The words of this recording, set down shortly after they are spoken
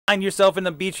Find yourself in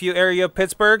the Beachview area of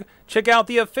Pittsburgh? Check out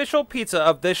the official pizza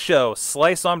of this show,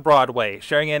 Slice on Broadway,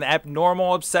 sharing an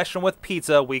abnormal obsession with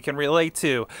pizza we can relate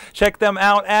to. Check them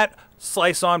out at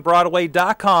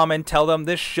sliceonbroadway.com and tell them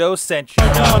this show sent you.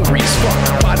 Hungry as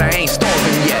fuck, but I ain't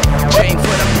starving yet. Chain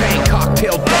for the pain,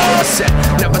 cocktail dollar set.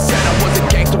 Never said I was a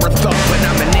gangster or thug, but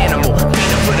I'm an animal.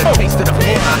 Peanut for the taste of the floor.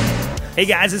 Hey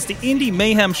guys, it's the Indy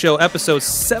Mayhem Show, episode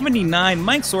 79.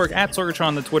 Mike Sorg at Sorgatron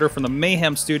on the Twitter from the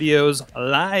Mayhem Studios,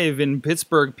 live in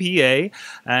Pittsburgh, PA.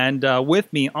 And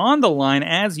with me on the line,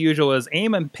 as usual, is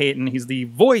Eamon Paton. He's the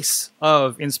voice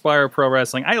of Inspire Pro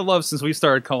Wrestling. I love since we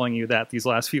started calling you that these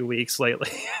last few weeks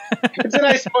lately. It's a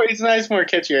nice, more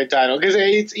catchier title because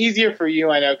it's easier for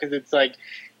you. I know because it's like.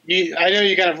 I know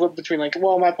you kind of flip between like,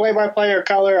 well, my play-by-play or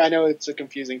color. I know it's a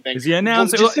confusing thing. Is the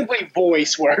announcer just simply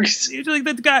voice works? Usually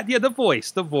the guy, yeah, the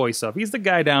voice of. He's the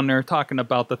guy down there talking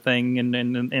about the thing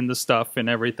and the stuff and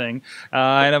everything.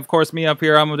 And of course, me up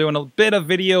here, I'm doing a bit of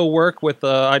video work with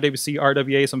IWC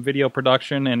RWA, some video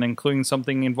production, and including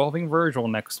something involving Virgil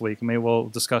next week. Maybe we'll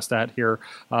discuss that here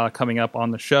coming up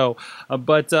on the show.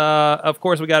 But of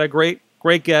course, we got a great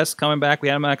guest coming back. We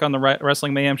had him back on the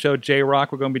Wrestling Mayhem Show,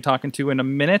 J-Rocc, we're going to be talking to in a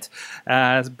minute.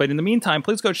 But in the meantime,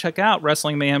 please go check out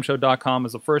WrestlingMayhemShow.com.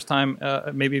 As the first time,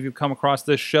 maybe if you've come across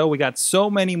this show, we got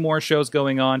so many more shows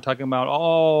going on, talking about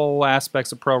all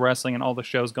aspects of pro wrestling and all the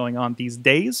shows going on these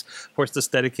days. Of course, this is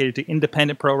dedicated to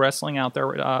independent pro wrestling out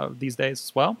there these days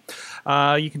as well.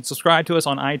 You can subscribe to us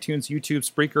on iTunes, YouTube,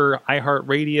 Spreaker,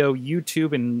 iHeartRadio,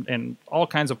 YouTube, and all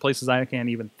kinds of places I can't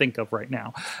even think of right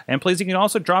now. And please, you can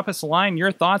also drop us a line, your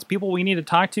thoughts, people we need to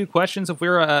talk to, questions if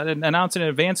we're announcing in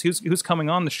advance who's coming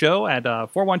on the show at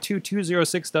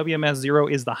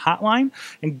 412-206-WMS0 is the hotline,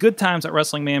 and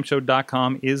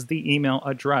goodtimes@WrestlingMayhemShow.com is the email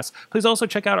address. Please also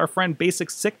check out our friend Basic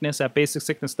Sickness at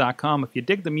BasicSickness.com. If you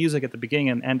dig the music at the beginning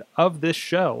and end of this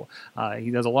show,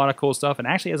 he does a lot of cool stuff and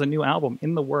actually has a new album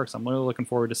in the works. I'm really looking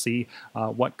forward to see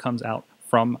what comes out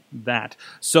from that.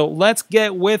 So let's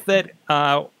get with it.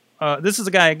 This is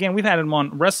a guy, again, we've had him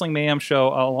on Wrestling Mayhem Show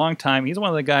a long time. He's one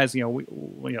of the guys,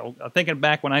 thinking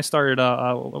back when I started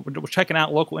checking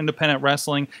out local independent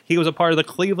wrestling, he was a part of the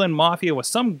Cleveland Mafia with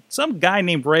some guy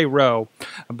named Ray Rowe.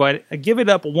 But give it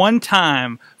up one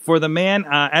time for the man,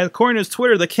 according to his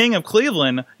Twitter, the king of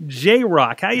Cleveland,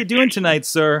 J-Rocc. How you doing tonight,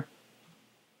 sir?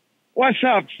 What's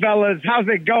up, fellas? How's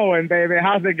it going, baby?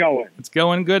 How's it going? It's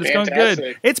going good. It's Fantastic. going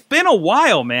good. It's been a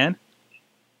while, man.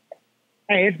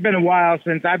 Hey, it's been a while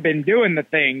since I've been doing the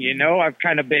thing, I've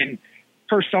kind of been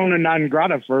persona non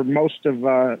grata for most of,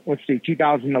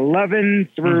 2011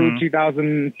 through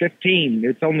 2015.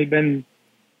 It's only been,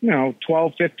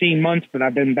 12, 15 months, but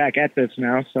I've been back at this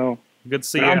now, so. Good to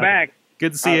see you. I'm back.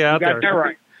 Good to see you out there. Got that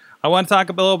right. I want to talk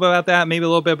a little bit about that, maybe a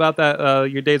little bit about that,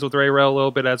 your days with Ray Rowe a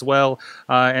little bit as well,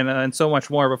 and so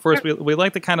much more. But first, we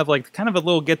like to kind of a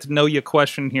little get to know you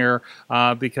question here,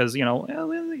 because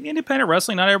independent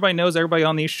wrestling, not everybody knows everybody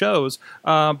on these shows.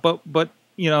 But what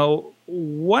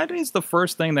is the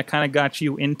first thing that kind of got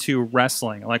you into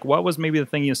wrestling? Like, what was maybe the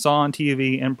thing you saw on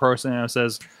TV in person and it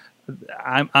says,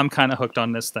 I'm kind of hooked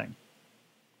on this thing?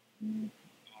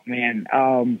 Man,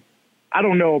 I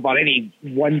don't know about any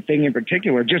one thing in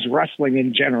particular, just wrestling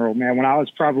in general, man. When I was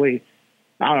probably,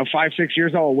 5, 6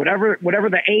 years old, whatever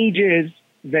the age is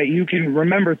that you can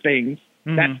remember things,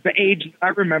 that's the age I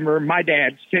remember my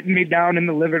dad sitting me down in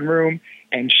the living room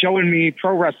and showing me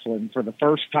pro wrestling for the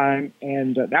first time.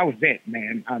 And that was it,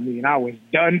 man. I mean, I was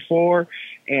done for,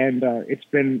 and it's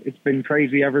been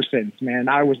crazy ever since, man.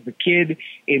 I was the kid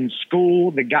in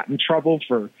school that got in trouble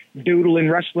for doodling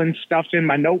wrestling stuff in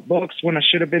my notebooks when I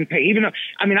should have been paid. Even though,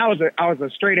 I was a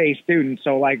straight A student,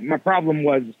 so like my problem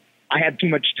was I had too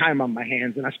much time on my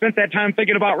hands, and I spent that time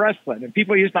thinking about wrestling. And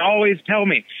people used to always tell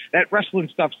me that wrestling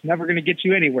stuff's never going to get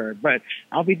you anywhere. But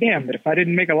I'll be damned if I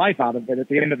didn't make a life out of it at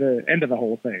the end of the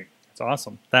whole thing. That's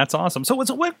awesome. That's awesome. So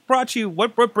what brought you?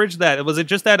 What bridged that? Was it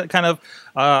just that kind of?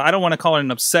 I don't want to call it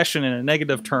an obsession in a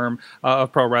negative term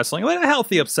of pro wrestling, but a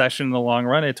healthy obsession in the long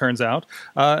run. It turns out.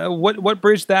 What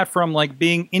bridged that from like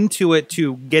being into it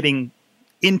to getting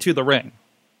into the ring?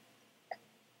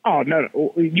 Oh no!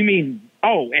 You mean?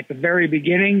 Oh, at the very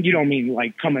beginning? You don't mean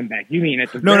like coming back. You mean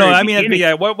at the No, very I mean, beginning?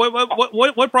 yeah.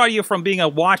 What brought you from being a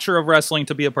watcher of wrestling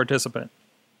to be a participant?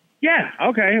 Yeah,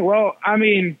 okay. Well, I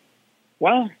mean,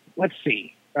 let's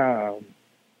see.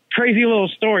 Crazy little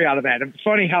story out of that. It's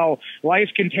funny how life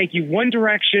can take you one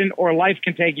direction or life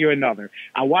can take you another.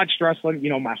 I watched wrestling,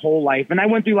 my whole life, and I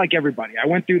went through like everybody. I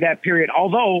went through that period,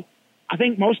 although I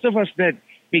think most of us that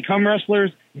become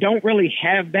wrestlers don't really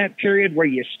have that period where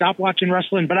you stop watching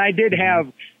wrestling, but I did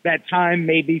have that time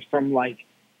maybe from like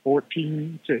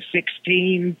 14 to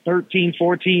 16, 13,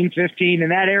 14, 15 in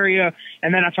that area.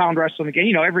 And then I found wrestling again.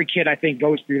 You know, every kid I think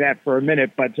goes through that for a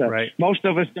minute, but most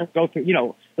of us don't go through, you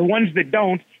know, the ones that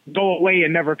don't go away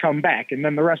and never come back. And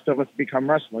then the rest of us become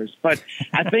wrestlers. But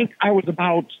I think I was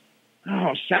about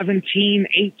 17,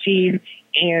 18,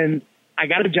 and I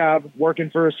got a job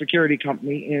working for a security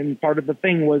company. And part of the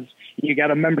thing was you got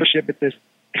a membership at this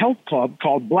health club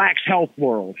called Black's Health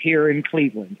World here in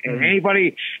Cleveland. And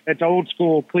anybody that's old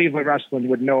school Cleveland wrestling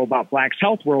would know about Black's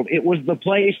Health World. It was the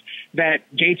place that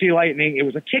JT Lightning, it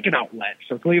was a ticket outlet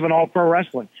for Cleveland All Pro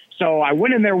Wrestling. So I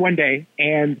went in there one day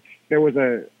and there was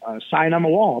a sign on the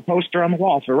wall, a poster on the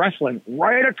wall for wrestling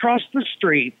right across the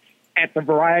street at the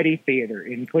Variety Theater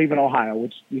in Cleveland, Ohio,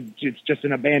 which is just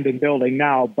an abandoned building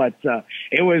now. But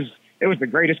it was the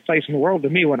greatest place in the world to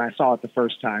me when I saw it the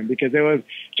first time, because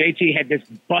JT had this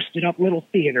busted up little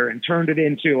theater and turned it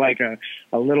into like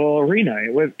a little arena.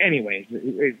 It was, anyways,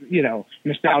 you know,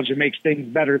 nostalgia makes things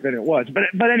better than it was.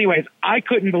 But anyways, I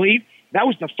couldn't believe that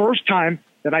was the first time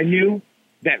that I knew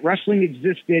that wrestling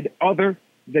existed other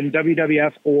than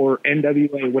WWF or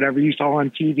NWA, whatever you saw on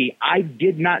TV. I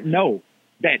did not know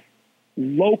that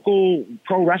local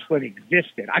pro wrestling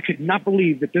existed. I could not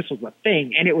believe that this was a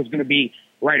thing and it was going to be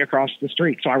right across the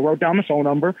street. So I wrote down the phone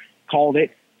number, called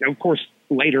it. Of course,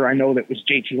 later I know that was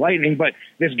JT Lightning, but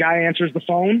this guy answers the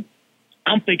phone.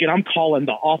 I'm thinking I'm calling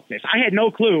the office. I had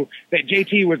no clue that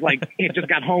JT was like, he had just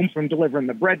got home from delivering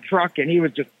the bread truck and he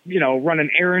was just, you know, running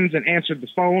errands and answered the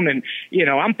phone. And, you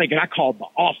know, I'm thinking I called the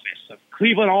office of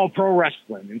Cleveland All Pro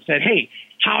Wrestling and said, hey,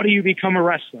 how do you become a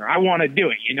wrestler? I want to do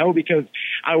it, you know, because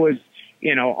I was,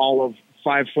 you know, all of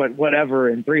 5 foot whatever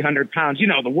and 300 pounds. You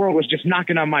know, the world was just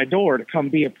knocking on my door to come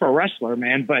be a pro wrestler,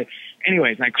 man. But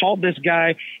anyways, I called this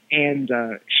guy and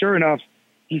sure enough,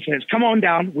 he says, come on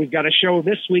down. We've got a show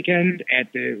this weekend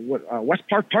at the West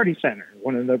Park Party Center,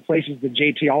 one of the places that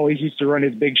JT always used to run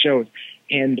his big shows.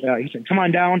 And he said, come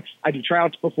on down. I do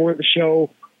tryouts before the show.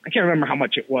 I can't remember how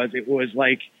much it was. It was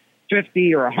like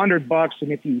 $50 or $100,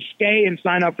 and if you stay and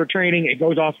sign up for training, it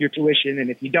goes off your tuition, and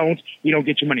if you don't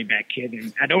get your money back, kid.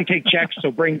 And I don't take checks, so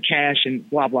bring cash and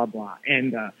blah blah blah.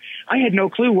 And I had no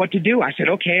clue what to do. I said,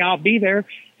 okay, I'll be there.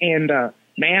 And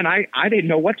man, I didn't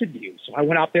know what to do, so I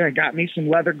went out there and got me some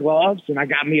leather gloves, and I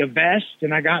got me a vest,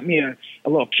 and I got me a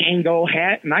little Kango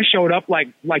hat, and I showed up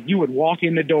like you would walk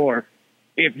in the door.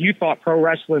 If you thought pro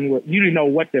wrestling, you didn't know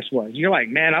what this was. You're like,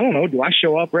 man, I don't know. Do I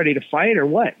show up ready to fight or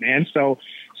what, man? So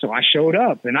I showed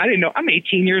up, and I didn't know. I'm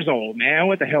 18 years old, man.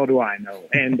 What the hell do I know?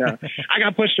 And I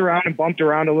got pushed around and bumped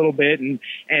around a little bit, and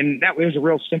that was a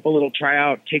real simple little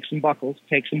tryout. Take some buckles,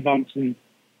 take some bumps, and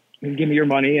give me your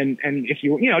money. And if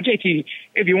you know, JT,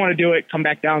 if you want to do it, come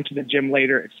back down to the gym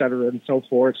later, et cetera, and so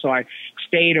forth. So I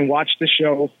stayed and watched the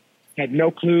show. Had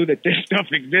no clue that this stuff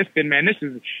existed, man. This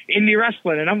is indie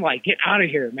wrestling, and I'm like, get out of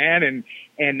here, man.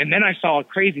 And then I saw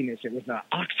craziness. It was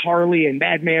Ox Harley and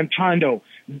Madman Pondo.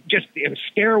 It was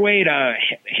Stairway to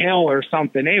Hell or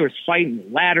something. They was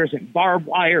fighting ladders and barbed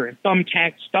wire and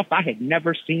thumbtack stuff I had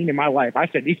never seen in my life. I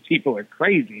said, these people are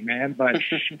crazy, man. But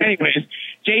anyways,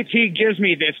 JT gives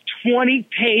me this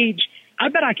 20-page, I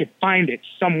bet I could find it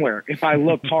somewhere if I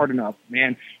looked hard enough,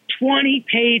 man,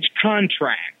 20-page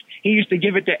contract. He used to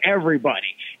give it to everybody,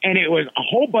 and it was a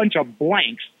whole bunch of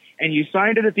blanks, and you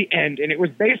signed it at the end, and it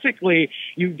was basically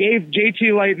you gave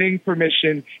JT Lightning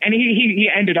permission, and he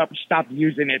ended up stopped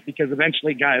using it because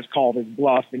eventually guys called his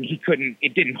bluff, and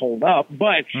it didn't hold up,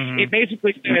 but it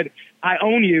basically said, I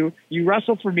own you, you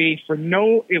wrestle for me for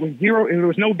it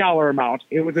was no dollar amount,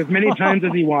 it was as many times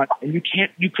as you want, and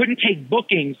you couldn't take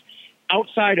bookings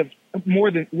outside of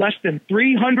less than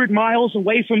 300 miles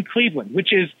away from Cleveland,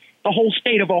 which is the whole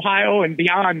state of Ohio and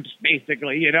beyond,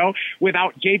 basically, you know,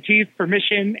 without JT's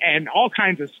permission and all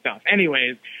kinds of stuff.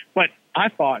 Anyways, but I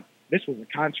thought this was a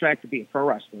contract to be a pro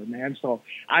wrestler, man. So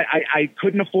I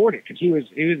couldn't afford it because he was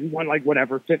one like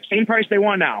whatever, same price they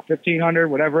want now, $1,500,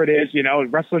 whatever it is, you know.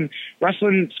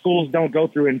 Wrestling schools don't go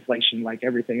through inflation like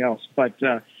everything else, but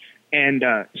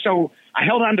so I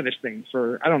held on to this thing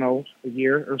for, I don't know, a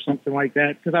year or something like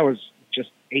that because I was just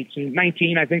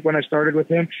 19, I think, when I started with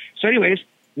him. So anyways,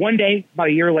 one day, about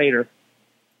a year later,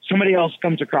 somebody else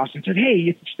comes across and said, hey,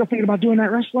 you still thinking about doing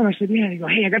that wrestling? I said, yeah. And he goes,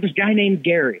 hey, I got this guy named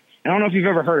Gary. I don't know if you've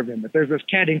ever heard of him, but there's this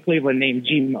cat in Cleveland named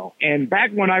G-Mo. And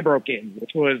back when I broke in,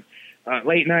 which was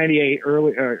late 98,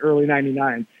 early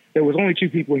 99, there was only two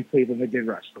people in Cleveland that did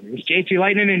wrestling. It was JT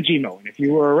Lightning and G-Mo. And if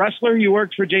you were a wrestler, you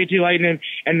worked for JT Lightning,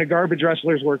 and the garbage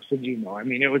wrestlers worked for G-Mo. I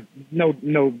mean, it was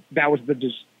that was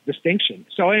distinction.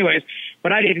 So anyways,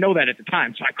 but I didn't know that at the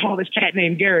time. So I call this cat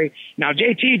named Gary. Now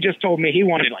JT just told me he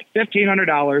wanted like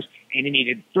 $1,500 and he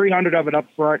needed 300 of it up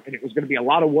front, and it was going to be a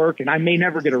lot of work, and I may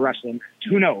never get a wrestling match.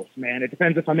 Who knows, man? It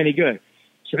depends if I'm any good.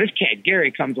 So this cat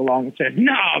Gary comes along and says,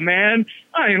 "No, man,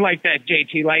 I ain't like that,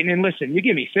 JT Lightning. Listen, you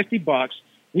give me $50.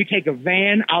 We take a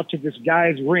van out to this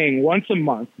guy's ring once a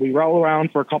month. We roll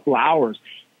around for a couple of hours.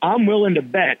 I'm willing to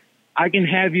bet I can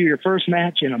have you your first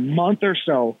match in a month or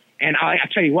so. And I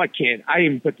tell you what, kid, I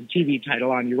even put the TV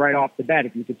title on you right off the bat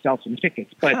if you could sell some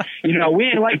tickets. But, you know, we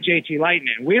ain't like JT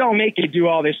Lightning. We don't make you do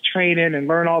all this training and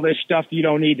learn all this stuff you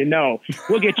don't need to know.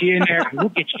 We'll get you in there, and we'll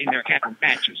get you in there having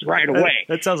matches right away."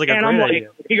 That sounds like a great idea.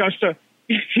 He goes, "So,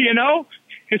 you know?"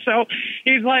 So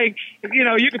he's like, "You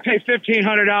know, you could pay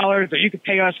 $1,500 or you could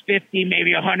pay us 50,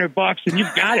 maybe $100, and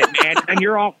you've got it, man. And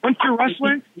you're off. Once you're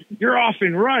wrestling, you're off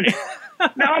and running."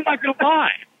 Now, I'm not going to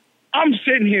lie. I'm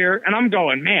sitting here and I'm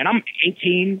going, man, I'm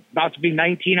 18, about to be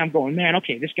 19. I'm going, man,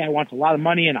 okay, this guy wants a lot of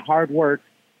money and a hard work.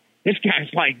 This guy's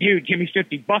like, dude, give me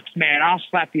 $50, man. I'll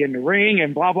slap you in the ring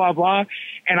and blah, blah, blah.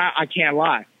 And I can't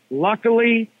lie.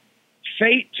 Luckily,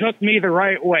 fate took me the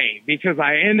right way because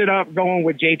I ended up going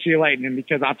with JT Lightning,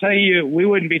 because I'll tell you, we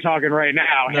wouldn't be talking right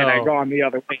now had I gone the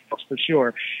other way, that's for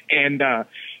sure. And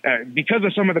because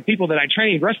of some of the people that I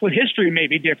trained, wrestling history may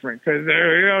be different, because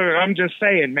I'm just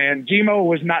saying, man, Gmo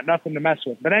was not nothing to mess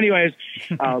with. But anyways,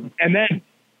 and then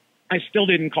I still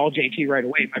didn't call JT right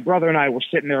away. My brother and I were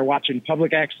sitting there watching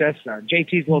Public Access,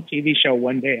 JT's little TV show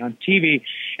one day on TV,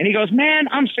 and he goes, "Man,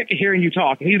 I'm sick of hearing you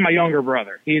talk." And he's my younger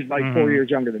brother. He's like 4 years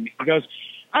younger than me. He goes,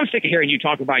 "I'm sick of hearing you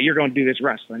talk about you're going to do this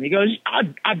wrestling." He goes,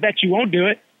 I bet you won't do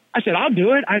it. I said, "I'll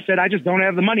do it." I said, "I just don't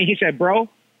have the money." He said, "Bro,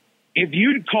 if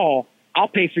you call, I'll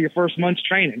pay for your first month's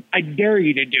training. I dare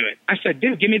you to do it." I said,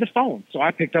 "Dude, give me the phone." So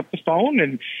I picked up the phone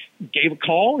and gave a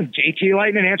call, and JT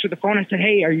Lightning answered the phone. I said,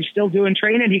 "Hey, are you still doing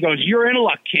training?" He goes, "You're in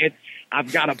luck, kid.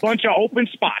 I've got a bunch of open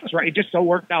spots," right? It just so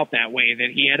worked out that way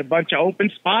that he had a bunch of open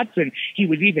spots, and he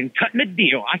was even cutting a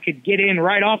deal. I could get in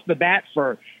right off the bat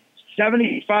for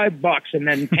 $75 and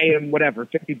then pay him whatever,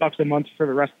 $50 a month for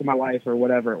the rest of my life or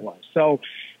whatever it was. So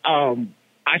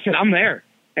I said, "I'm there."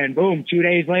 And boom, 2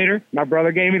 days later, my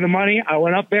brother gave me the money. I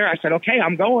went up there. I said, "Okay,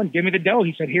 I'm going. Give me the dough."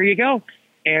 He said, "Here you go."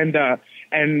 And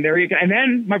there you go. And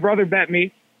then my brother bet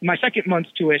me my second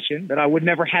month's tuition that I would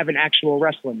never have an actual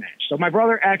wrestling match. So my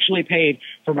brother actually paid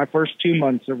for my first 2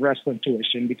 months of wrestling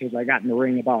tuition, because I got in the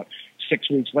ring about 6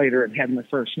 weeks later and had my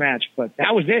first match. But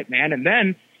that was it, man. And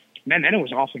then it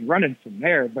was off and running from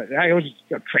there. But it was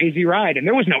a crazy ride. And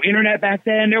there was no internet back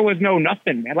then. There was no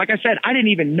nothing, man. Like I said, I didn't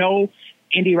even know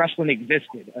indie wrestling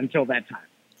existed until that time.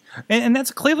 And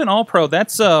that's Cleveland All-Pro.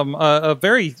 That's a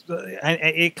very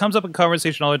it comes up in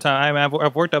conversation all the time.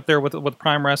 I've worked up there with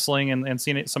Prime Wrestling and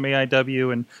seen it, some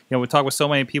AIW, and we talk with so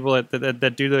many people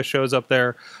that do those shows up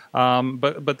there.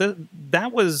 But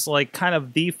that was like kind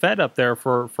of the Fed up there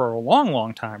for a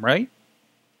long time, right?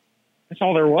 That's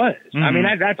all there was. I mean,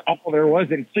 that's all there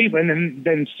was in Cleveland. And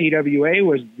then CWA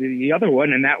was the other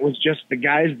one, and that was just the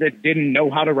guys that didn't know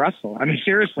how to wrestle. I mean,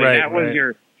 seriously, that was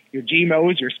your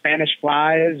Gmos, your Spanish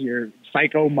Flies, your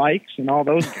Psycho Mikes, and all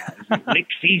those guys.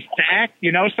 Lixie Stack,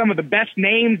 some of the best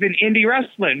names in indie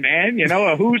wrestling, man.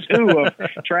 A who's who of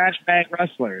trash bag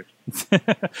wrestlers.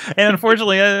 And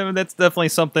unfortunately, that's definitely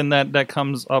something that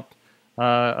comes up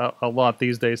a lot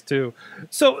these days too.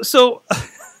 So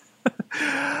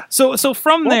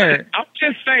from there, I'm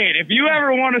just saying, if you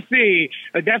ever want to see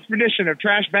a definition of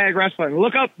trash bag wrestling,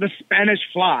 look up the Spanish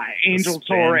Fly, Angel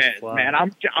Torres. Man,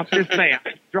 I'm just saying,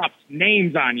 I dropped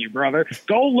names on you, brother.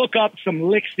 Go look up some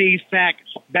Lixie Sack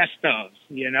best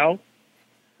ofs.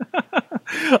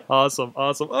 Awesome.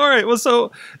 All right. Well,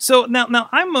 so now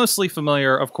I'm mostly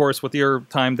familiar, of course, with your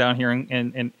time down here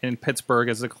in Pittsburgh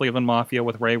as the Cleveland Mafia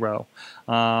with Ray Rowe,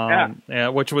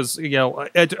 which was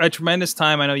a tremendous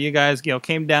time. I know you guys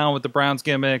came down with the Browns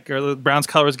gimmick, or the Browns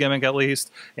colors gimmick at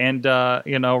least, and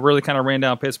really kind of ran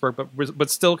down Pittsburgh, but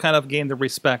still kind of gained the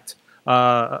respect.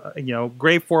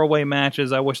 Great 4-way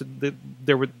matches. I wish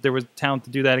there was talent to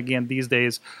do that again these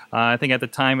days. I think at the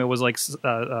time it was like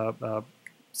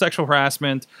sexual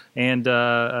harassment and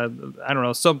I don't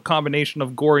know, some combination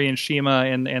of Gory and Shima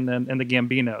and the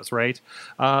Gambinos, right?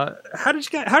 How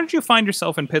did you find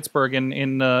yourself in Pittsburgh in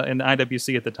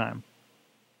IWC at the time?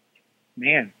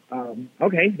 Man,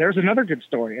 okay, there's another good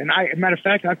story. And matter of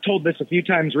fact, I've told this a few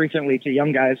times recently to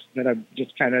young guys that I'm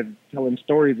just kind of telling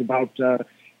stories about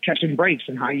catching breaks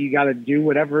and how you got to do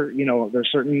whatever. There's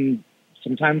certain.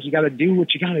 Sometimes you got to do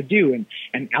what you got to do.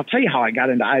 And I'll tell you how I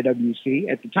got into IWC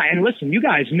at the time. And listen, you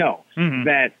guys know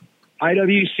that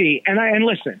IWC, and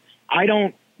listen, I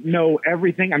don't know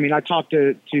everything. I mean, I talked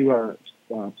to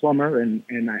Plummer,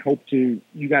 and I hope you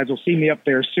guys will see me up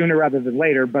there sooner rather than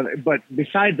later. But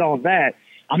besides all that,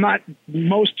 I'm not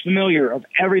most familiar of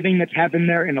everything that's happened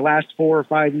there in the last 4 or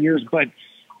 5 years, but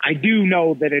I do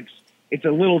know that it's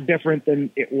a little different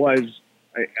than it was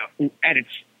at its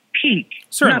peak.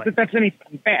 Certainly. Not that that's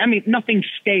anything bad. I mean, nothing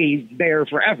stays there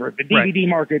forever. The DVD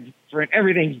market's different.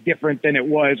 Everything's different than it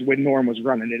was when Norm was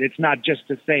running it. It's not just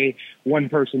to say one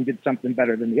person did something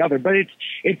better than the other, but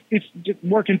it's just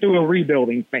working through a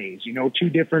rebuilding phase. You know, 2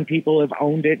 different people have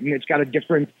owned it, and it's got a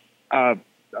different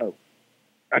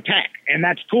attack, and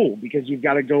that's cool because you've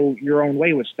got to go your own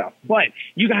way with stuff. But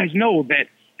you guys know that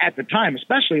at the time,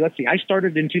 especially, let's see, I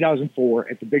started in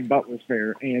 2004 at the Big Butler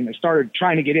Fair, and I started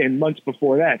trying to get in months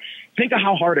before that. Think of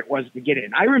how hard it was to get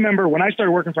in. I remember when I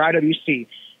started working for IWC,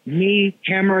 me,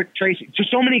 Hammer, Tracy,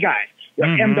 so many guys,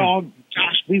 M-Dog,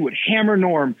 Josh, we would hammer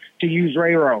Norm to use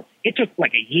Ray Rowe. It took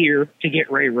like a year to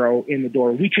get Ray Rowe in the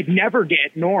door. We could never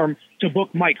get Norm to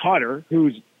book Mike Hutter,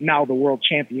 who's now the world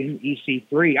champion,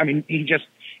 EC3. I mean,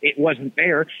 it wasn't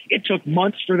there. It took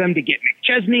months for them to get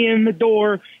McChesney in the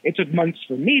door. It took months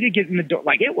for me to get in the door.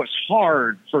 Like, it was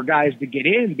hard for guys to get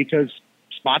in because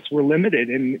spots were limited.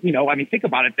 And, you know, I mean, think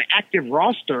about it. The active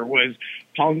roster was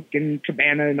Punk and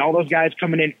Cabana and all those guys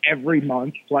coming in every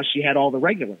month. Plus you had all the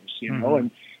regulars, you know? And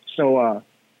so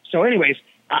anyways,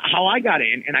 how I got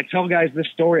in, and I tell guys this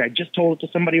story. I just told it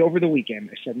to somebody over the weekend.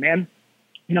 I said, man,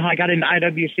 you know how I got into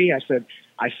IWC? I said,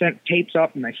 I sent tapes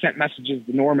up and I sent messages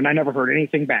to Norm, and I never heard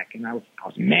anything back. And I was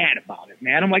mad about it,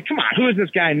 man. I'm like, come on, who is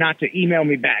this guy not to email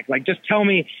me back? Like, just tell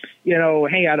me, you know,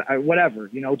 hey, I whatever,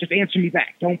 you know, just answer me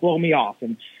back. Don't blow me off.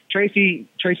 And Tracy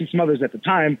Smothers at the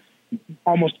time,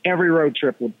 almost every road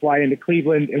trip would fly into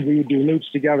Cleveland, and we would do loops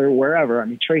together wherever. I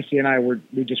mean, Tracy and I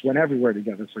we just went everywhere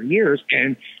together for years.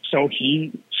 And so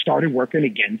he started working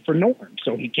again for Norm.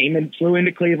 So he came and flew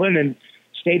into Cleveland and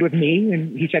stayed with me,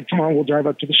 and he said, come on, we'll drive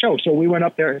up to the show. So we went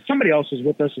up there. Somebody else was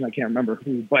with us, and I can't remember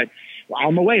who, but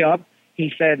on the way up,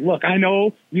 he said, look, I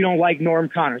know you don't like Norm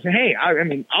Connors. And hey, I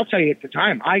mean, I'll tell you at the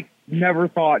time, I never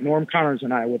thought Norm Connors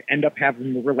and I would end up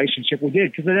having the relationship we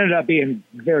did, because it ended up being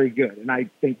very good. And I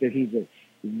think that he's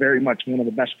very much one of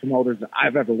the best promoters that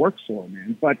I've ever worked for,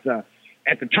 man. But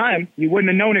at the time, you wouldn't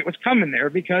have known it was coming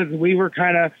there because we were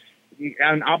kind of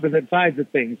on opposite sides of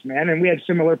things, man. And we had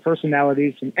similar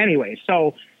personalities. And anyway,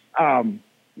 so,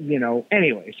 you know,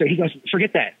 anyway, so he goes,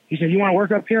 forget that. He said, you want to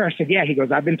work up here? I said, yeah. He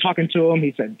goes, I've been talking to him.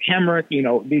 He said, Hamrick, you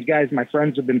know, these guys, my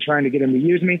friends, have been trying to get him to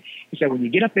use me. He said, when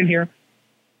you get up in here,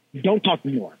 don't talk to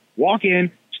Norm. Walk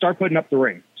in, start putting up the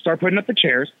ring, start putting up the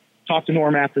chairs, talk to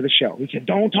Norm after the show. He said,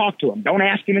 don't talk to him. Don't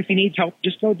ask him if he needs help.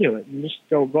 Just go do it. And just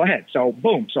go ahead. So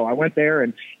boom. So I went there,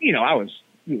 and, you know, I was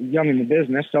young in the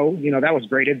business. So, you know, that was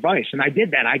great advice. And I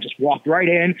did that. I just walked right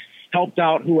in, helped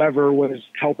out whoever was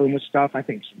helping with stuff. I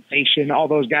think Sensation, all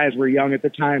those guys were young at the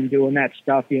time doing that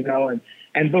stuff, you know,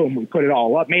 and boom, we put it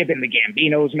all up. May have been the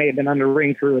Gambinos, may have been under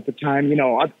Ring Crew at the time, you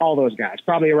know, all those guys,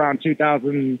 probably around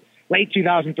 2000, late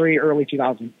 2003, early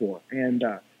 2004. And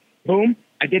boom,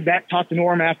 I did that, talked to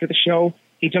Norm after the show.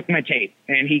 He took my tape,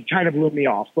 and he kind of blew me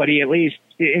off, but he at least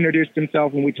introduced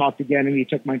himself, and we talked again, and he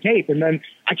took my tape. And then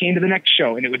I came to the next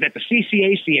show, and it was at the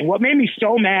CCAC. And what made me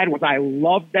so mad was I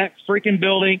loved that freaking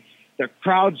building. The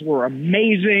crowds were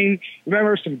amazing.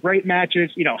 Remember some great matches,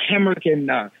 you know, Hemrick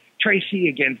and Tracy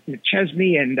against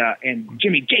McChesney and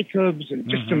Jimmy Jacobs, and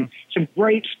just some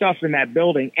great stuff in that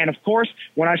building. And of course,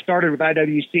 when I started with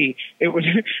IWC, it was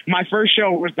my first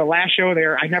show was the last show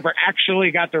there. I never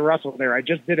actually got to wrestle there. I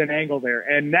just did an angle there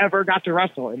and never got to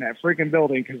wrestle in that freaking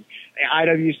building because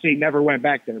IWC never went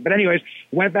back there. But anyways,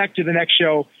 went back to the next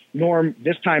show. Norm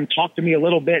this time talked to me a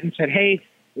little bit and said, hey,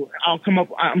 I'll come up.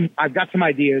 I've got some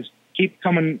ideas. Keep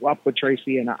coming up with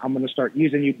Tracy, and I'm going to start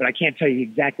using you, but I can't tell you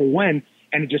exactly when.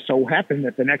 And it just so happened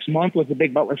that the next month was the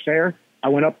Big Butler Fair. I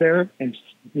went up there, and,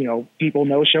 you know, people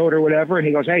no-showed or whatever, and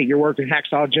he goes, hey, you're working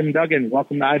Hacksaw Jim Duggan.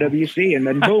 Welcome to IWC. And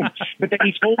then boom. But then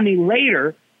he told me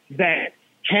later that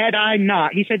had I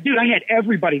not, he said, dude, I had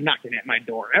everybody knocking at my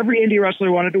door. Every indie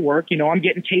wrestler wanted to work. You know, I'm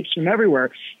getting tapes from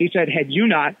everywhere. He said, had you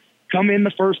not come in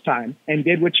the first time and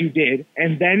did what you did,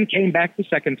 and then came back the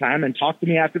second time and talked to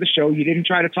me after the show. You didn't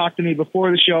try to talk to me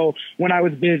before the show when I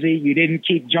was busy. You didn't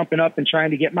keep jumping up and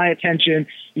trying to get my attention.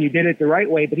 You did it the right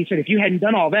way. But he said, if you hadn't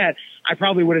done all that, I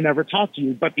probably would have never talked to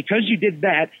you. But because you did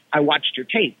that, I watched your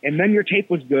tape, and then your tape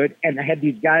was good, and I had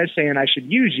these guys saying I should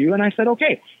use you, and I said,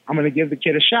 okay, I'm going to give the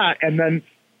kid a shot, and then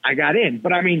I got in.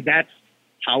 But I mean, that's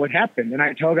how it happened. And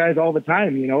I tell guys all the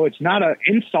time, you know, it's not an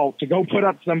insult to go put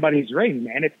up somebody's ring,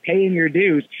 man. It's paying your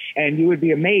dues, and you would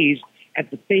be amazed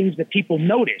at the things that people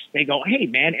notice. They go, hey,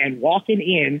 man, and walking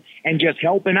in and just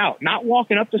helping out, not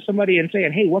walking up to somebody and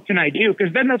saying, hey, what can I do?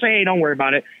 Because then they'll say, hey, don't worry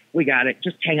about it. We got it.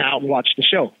 Just hang out and watch the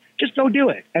show. Just go do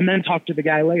it and then talk to the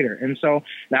guy later. And so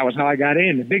that was how I got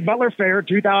in. The Big Butler Fair,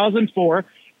 2004,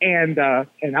 and that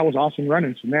was off and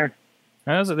running from there.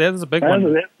 That was a big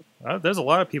one. There's a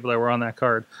lot of people that were on that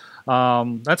card.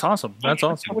 That's awesome. That's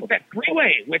awesome. With that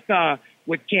three-way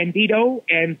with Candido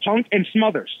and Punk and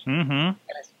Smothers. Mm-hmm.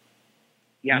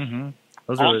 Yes. Mm-hmm.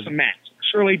 Awesome match.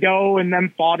 Shirley Doe and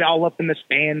them fought all up in the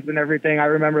stands and everything. I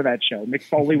remember that show. Mick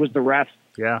Foley was the ref.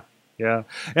 Yeah.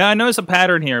 I noticed a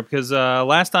pattern here because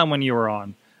last time when you were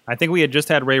on, I think we had just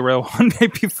had Ray Rowe one day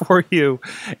before you,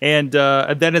 and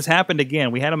that has happened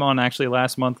again. We had him on actually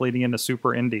last month leading into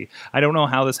Super Indy. I don't know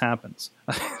how this happens,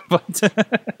 but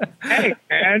hey,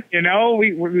 man,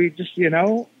 we just,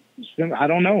 I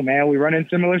don't know, man. We run in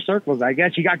similar circles. I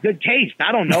guess you got good taste.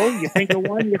 I don't know. You think of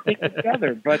one, you think of the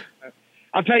other. But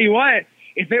I'll tell you what,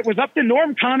 if it was up to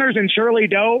Norm Connors and Shirley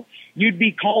Doe, you'd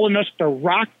be calling us the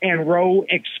Rock and Roll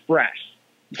Express.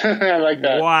 I like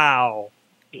that. Wow.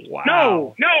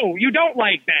 No, you don't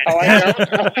like that. Oh,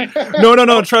 I know.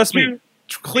 No, trust me.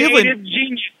 Cleveland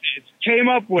geniuses came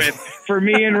up with for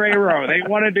me and Ray Rowe. They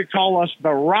wanted to call us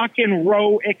the Rock and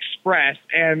Roll Express,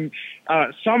 and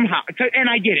somehow, and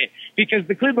I get it, because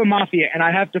the Cleveland Mafia, and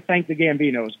I have to thank the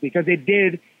Gambinos, because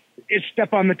it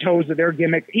step on the toes of their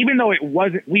gimmick, even though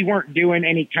we weren't doing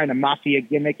any kind of Mafia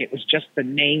gimmick. It was just the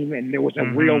name, and there was a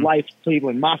real life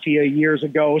Cleveland Mafia years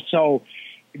ago. So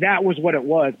that was what it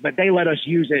was, but they let us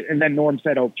use it, and then Norm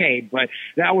said okay, but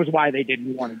that was why they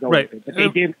didn't want to go with it. But they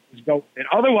did go with it.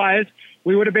 Otherwise,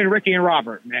 we would have been Ricky and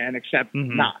Robert, man, except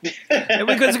not.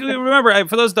 Because remember,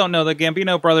 for those who don't know, the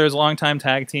Gambino brothers, longtime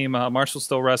tag team, Marshall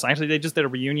Still Wrestling. Actually, they just did a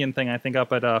reunion thing, I think,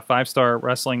 up at 5 Star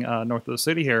Wrestling north of the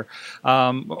city here.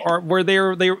 Were they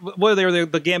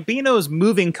the Gambinos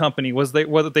moving company? Was they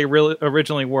what they really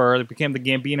originally were? They became the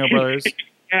Gambino brothers.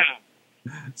 Yeah.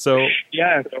 So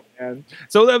yeah,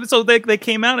 so they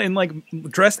came out and like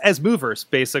dressed as movers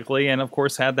basically, and of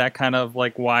course had that kind of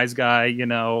like wise guy,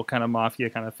 kind of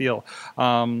mafia kind of feel.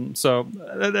 So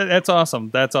that's awesome.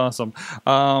 That's awesome.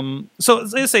 So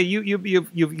let's say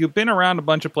you've been around a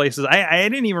bunch of places. I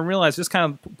didn't even realize, just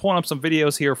kind of pulling up some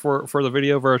videos here for the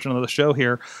video version of the show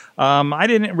here. I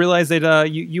didn't realize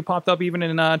that you popped up even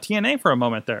in TNA for a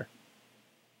moment there.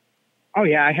 Oh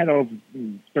yeah, I had a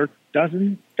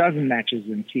dozen matches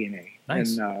in TNA.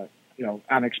 Nice. And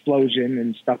on Explosion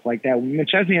and stuff like that.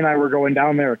 McChesney and I were going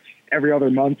down there every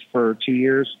other month for 2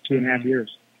 years, 2.5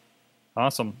 years.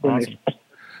 Awesome.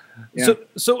 Yeah.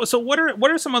 So what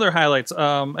are some other highlights?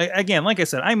 Again, like I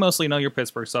said, I mostly know your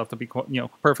Pittsburgh stuff, to be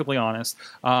perfectly honest.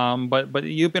 But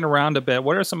you've been around a bit.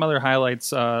 What are some other highlights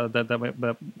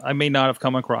that I may not have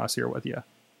come across here with you?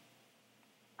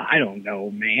 I don't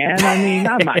know, man. I mean,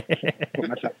 I'm not put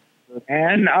myself,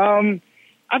 and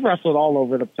I've wrestled all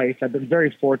over the place. I've been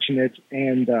very fortunate,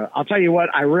 and I'll tell you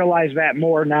what, I realize that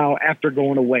more now after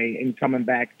going away and coming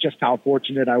back, just how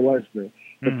fortunate I was the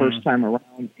first time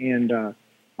around, and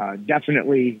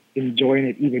definitely enjoying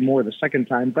it even more the second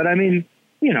time. But I mean,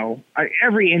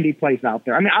 every indie place out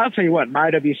there. I mean, I'll tell you what,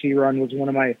 my IWC run was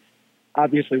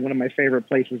obviously one of my favorite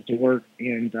places to work,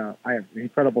 and I have an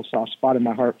incredible soft spot in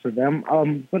my heart for them.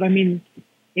 But I mean,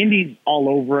 indies all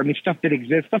over. I mean, stuff that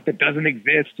exists, stuff that doesn't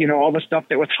exist, all the stuff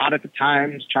that was hot at the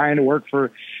times, trying to work for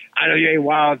IWA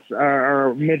Wild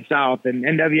or Mid-South and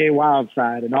NWA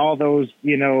Wildside and all those,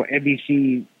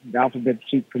 NBC alphabet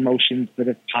soup promotions that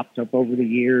have popped up over the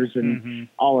years and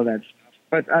all of that stuff.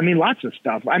 But I mean, lots of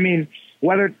stuff. I mean,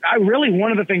 one of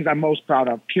the things I'm most proud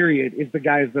of, period, is the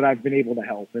guys that I've been able to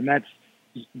help. And that's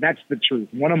the truth.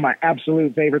 One of my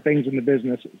absolute favorite things in the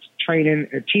business is training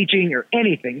or teaching or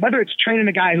anything, whether it's training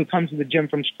a guy who comes to the gym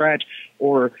from scratch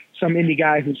or some indie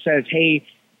guy who says, hey,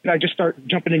 I just start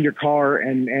jumping in your car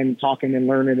and talking and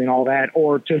learning and all that,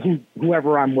 or to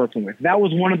whoever I'm working with. That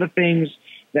was one of the things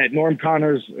that Norm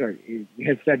Connors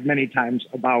has said many times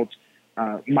about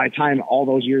my time all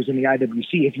those years in the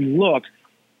IWC. If you look,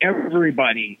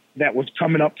 everybody that was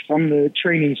coming up from the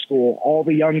training school, all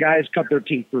the young guys cut their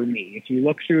teeth through me. If you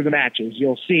look through the matches,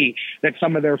 you'll see that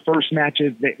some of their first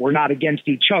matches that were not against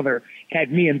each other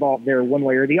had me involved there one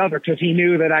way or the other, because he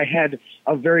knew that I had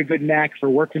a very good knack for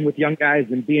working with young guys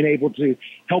and being able to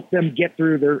help them get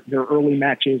through their early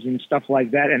matches and stuff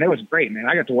like that. And it was great, man.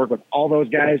 I got to work with all those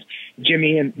guys,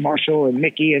 Jimmy and Marshall and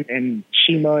Mickey and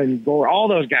Shima and Gore, all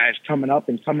those guys coming up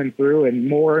and coming through and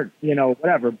more,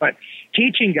 whatever. But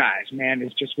teaching guys, man,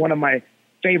 is just one of my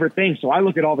favorite things. So I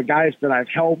look at all the guys that I've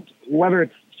helped, whether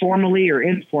it's formally or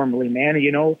informally, man,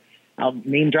 I'll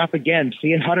name drop again.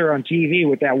 Seeing Hunter on TV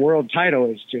with that world title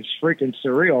is just freaking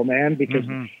surreal, man, because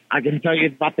I can tell you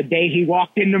about the day he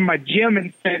walked into my gym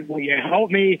and said, will you help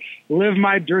me live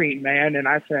my dream, man? And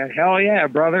I said, hell yeah,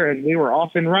 brother. And we were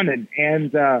off and running.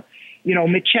 And, you know,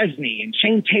 McChesney and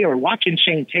Shane Taylor, watching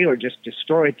Shane Taylor just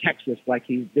destroy Texas like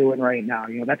he's doing right now.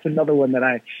 You know, that's another one that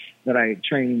I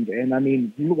trained. And I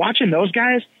mean, watching those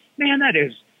guys, man, that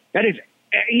is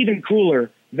even cooler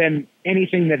than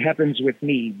anything that happens with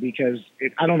me, because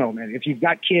I don't know, man, if you've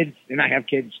got kids, and I have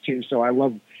kids too, so I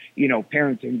love, you know,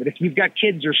 parenting, but if you've got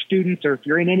kids or students, or if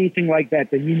you're in anything like that,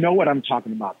 then you know what I'm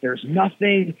talking about. There's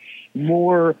nothing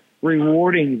more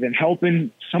rewarding than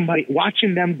helping somebody,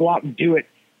 watching them go out and do it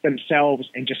themselves,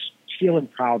 and just feeling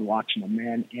proud watching them,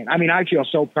 man. And I mean, I feel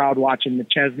so proud watching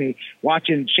McChesney,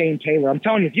 watching Shane Taylor. I'm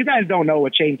telling you, if you guys don't know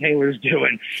what Shane Taylor's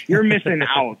doing, you're missing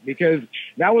out, because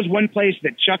that was one place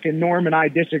that Chuck and Norm and I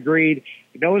disagreed.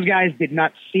 Those guys did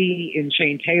not see in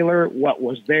Shane Taylor what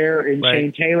was there in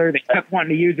Shane Taylor. They kept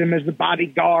wanting to use him as the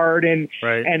bodyguard, and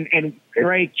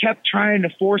Ray kept trying to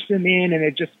force him in, and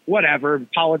it just, whatever,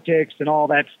 politics and all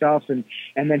that stuff. And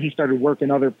then he started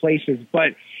working other places.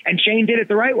 And Shane did it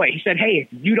the right way. He said, hey,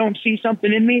 if you don't see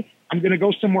something in me, I'm going to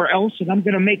go somewhere else, and I'm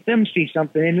going to make them see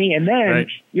something in me, and then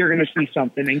you're going to see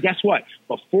something. And guess what?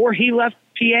 Before he left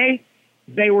PA,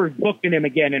 they were booking him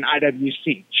again in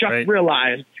IWC. Chuck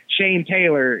realized Shane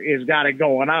Taylor has got it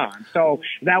going on. So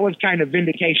that was kind of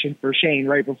vindication for Shane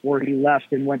right before he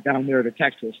left and went down there to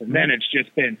Texas. And then it's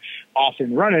just been off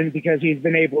and running, because he's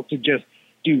been able to just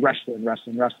do wrestling.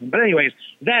 But anyways,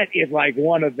 that is like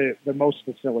one of the most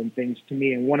fulfilling things to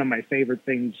me, and one of my favorite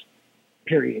things,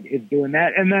 period, is doing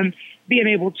that. And then being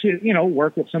able to, you know,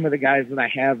 work with some of the guys that I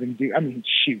have and do. I mean,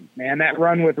 shoot, man, that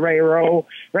run with Ray Rowe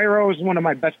is one of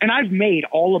my best. And I've made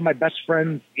all of my best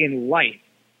friends in life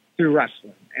through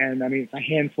wrestling. And I mean, it's a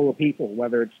handful of people,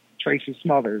 whether it's Tracy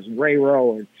Smothers, Ray Rowe,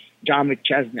 or John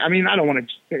McChesney. I mean, I don't want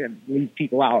to leave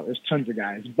people out. There's tons of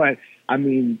guys. But I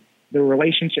mean, the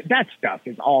relationship, that stuff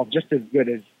is all just as good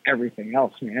as everything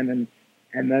else, man.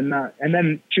 And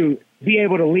then to be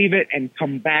able to leave it and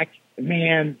come back,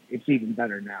 man, it's even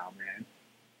better now, man.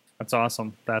 That's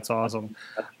awesome.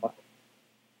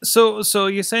 So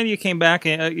you said you came back,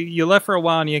 and you left for a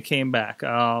while, and you came back.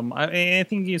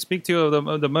 Anything you speak to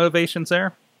of the motivations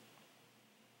there?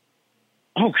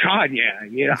 Oh God,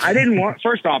 yeah. I didn't want.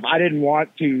 First off, I didn't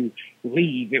want to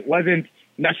leave. It wasn't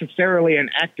necessarily an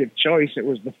active choice. It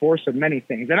was the force of many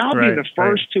things. And I'll be the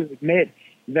first to admit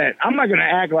that I'm not going to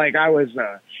act like I was,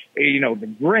 you know, the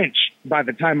Grinch by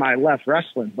the time I left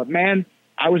wrestling. But man,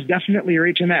 I was definitely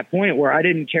reaching that point where I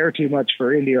didn't care too much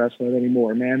for indie wrestling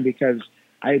anymore, man, because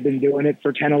I had been doing it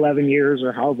for 10, 11 years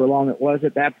or however long it was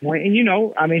at that point. And, you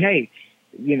know, I mean, hey,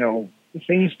 you know,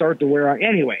 things start to wear on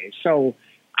anyway. So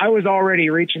I was already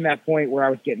reaching that point where I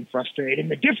was getting frustrated.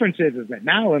 And the difference is that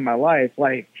now in my life,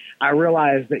 like, I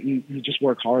realize that you just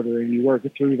work harder, and you work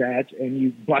through that, and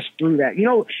you bust through that. You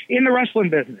know, in the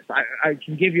wrestling business, I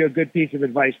can give you a good piece of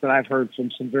advice that I've heard from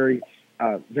some very,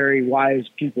 very wise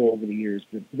people over the years.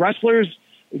 But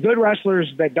good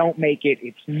wrestlers that don't make it,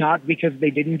 it's not because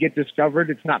they didn't get discovered.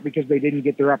 It's not because they didn't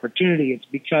get their opportunity. It's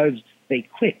because they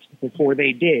quit before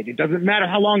they did. It doesn't matter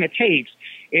how long it takes.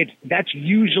 That's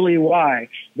usually why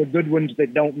the good ones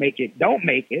that don't make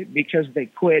it, because they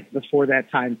quit before that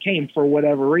time came for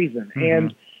whatever reason.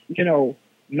 And, you know,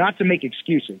 not to make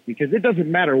excuses, because it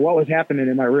doesn't matter what was happening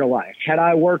in my real life. Had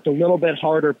I worked a little bit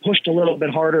harder, pushed a little bit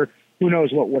harder, who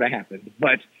knows what would have happened.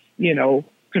 But, you know,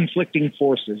 conflicting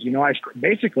forces. You know, I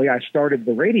started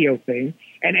the radio thing,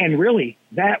 and really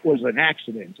that was an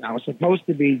accident. I was supposed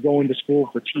to be going to school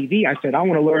for TV. I said, I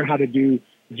want to learn how to do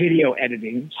video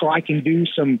editing so I can do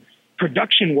some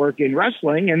production work in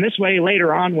wrestling. And this way,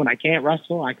 later on, when I can't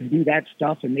wrestle, I can do that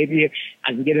stuff. And maybe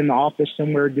I can get in the office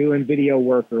somewhere doing video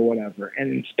work or whatever.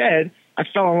 And instead, I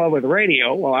fell in love with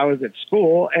radio while I was at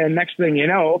school. And next thing you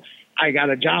know, I got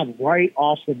a job right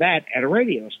off the bat at a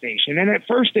radio station. And at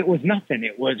first it was nothing.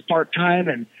 It was part-time,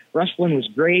 and wrestling was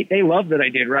great. They loved that I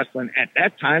did wrestling at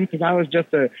that time because I was just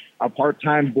a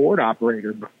part-time board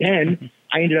operator. But then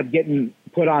I ended up getting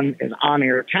put on as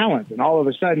on-air talent, and all of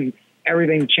a sudden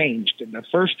everything changed. And the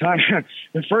first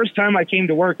time I came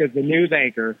to work as the news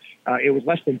anchor, it was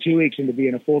less than 2 weeks into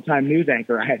being a full-time news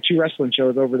anchor. I had 2 wrestling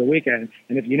shows over the weekend,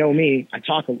 and if you know me, I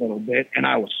talk a little bit, and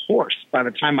I was hoarse by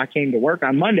the time I came to work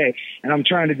on Monday, and I'm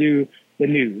trying to do the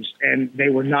news, and they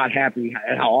were not happy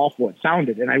at how awful it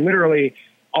sounded. And I literally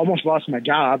almost lost my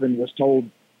job and was told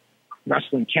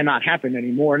wrestling cannot happen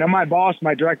anymore. Now, my boss,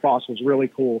 my direct boss, was really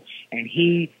cool, and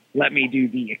he let me do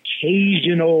the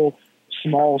occasional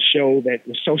small show that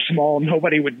was so small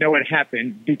nobody would know it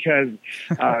happened because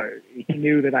he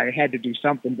knew that I had to do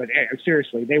something. But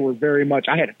seriously, they were very much.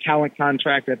 I had a talent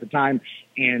contract at the time,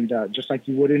 and just like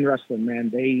you would in wrestling, man,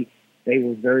 they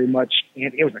were very much.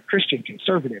 And it was a Christian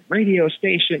conservative radio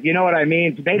station. You know what I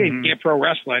mean? They didn't get pro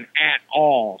wrestling at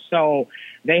all, so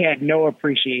they had no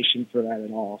appreciation for that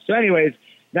at all. So, anyways.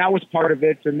 That was part of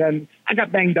it. And then I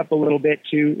got banged up a little bit,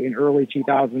 too, in early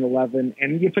 2011.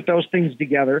 And you put those things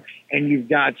together, and you've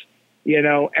got, you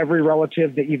know, every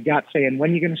relative that you've got saying,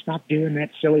 when are you going to stop doing that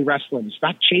silly wrestling?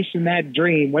 Stop chasing that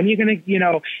dream. When are you going to, you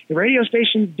know, the radio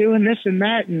station's doing this and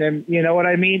that. And then, you know what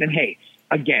I mean? And, hey,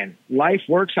 again, life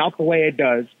works out the way it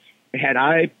does. Had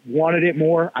I wanted it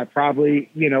more, I probably,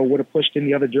 you know, would have pushed in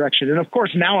the other direction. And, of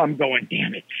course, now I'm going,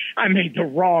 damn it, I made the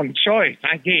wrong choice.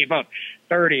 I gave up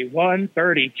 31,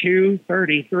 32,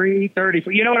 33,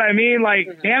 34. You know what I mean?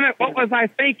 Like, damn it, what was I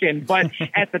thinking? But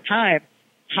at the time,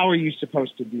 how are you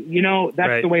supposed to do? You know,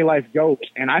 that's the way life goes.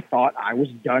 And I thought I was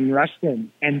done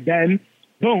wrestling. And then,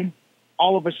 boom,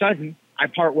 all of a sudden, I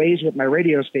part ways with my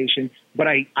radio station, but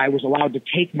I was allowed to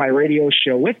take my radio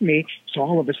show with me. So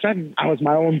all of a sudden I was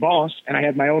my own boss and I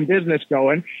had my own business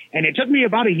going. And it took me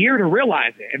about a year to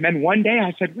realize it. And then one day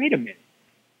I said, wait a minute,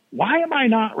 why am I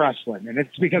not wrestling? And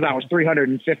it's because I was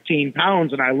 315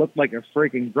 pounds and I looked like a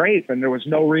freaking grape. And there was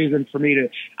no reason for me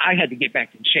I had to get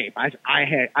back in shape. I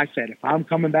said, if I'm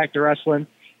coming back to wrestling,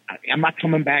 I'm not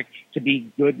coming back to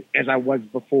be good as I was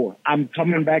before. I'm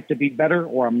coming back to be better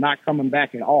or I'm not coming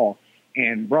back at all.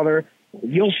 And, brother,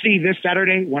 you'll see this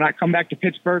Saturday when I come back to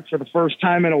Pittsburgh for the first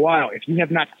time in a while. If you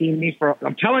have not seen me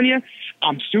I'm telling you,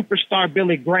 I'm superstar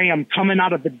Billy Graham coming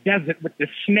out of the desert with the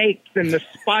snakes and the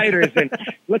spiders. And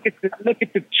look at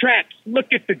the traps,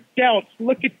 look at the delts,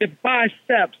 look at the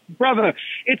biceps. Brother,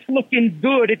 it's looking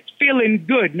good. It's feeling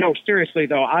good. No, seriously,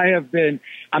 though, I'm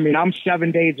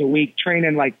 7 days a week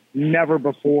training like never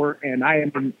before, and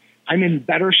I'm in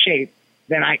better shape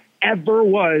than I ever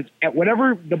was at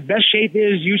whatever the best shape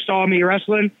is you saw me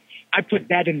wrestling. I put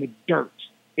that in the dirt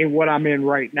in what I'm in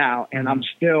right now. And I'm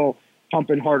still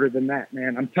pumping harder than that,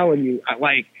 man. I'm telling you,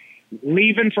 like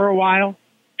leaving for a while,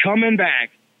 coming back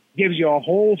gives you a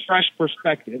whole fresh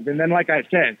perspective. And then, like I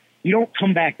said, you don't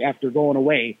come back after going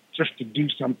away just to do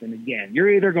something again. You're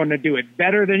either going to do it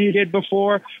better than you did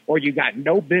before, or you got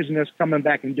no business coming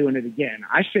back and doing it again.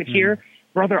 I sit here,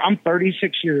 brother, I'm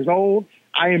 36 years old.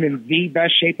 I am in the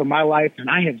best shape of my life, and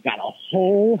I have got a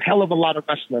whole hell of a lot of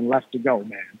wrestling left to go,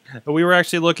 man. We were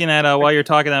actually looking at, while you're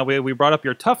talking that, we brought up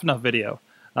your Tough Enough video,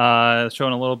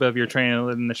 showing a little bit of your training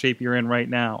and the shape you're in right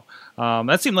now.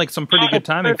 That seemed like some pretty good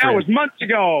timing for you. That was months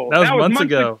ago. That was months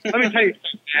ago. Let me tell you,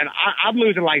 man, I'm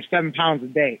losing like 7 pounds a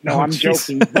day. No, I'm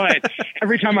joking. But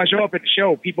every time I show up at the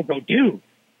show, people go, dude,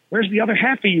 where's the other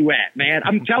half of you at, man?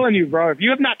 I'm telling you, bro, if you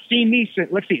have not seen me since,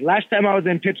 let's see, last time I was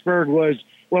in Pittsburgh was,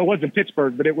 well, it wasn't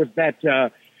Pittsburgh, but it was that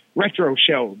retro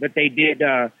show that they did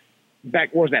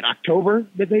back, what was that, October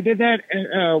that they did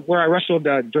that, where I wrestled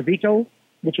Dravito,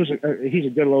 which was, he's a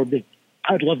good little dude.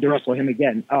 I'd love to wrestle him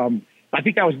again. I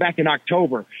think that was back in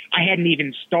October. I hadn't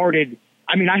even started.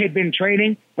 I mean, I had been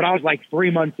training, but I was like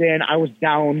 3 months in. I was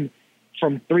down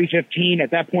from 315.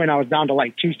 At that point, I was down to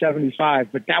like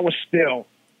 275, but that was still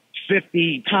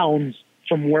 50 pounds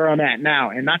from where I'm at now,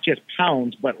 and not just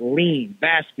pounds, but lean,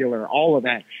 vascular, all of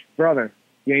that. Brother,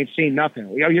 you ain't seen nothing.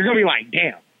 You know, you're going to be like,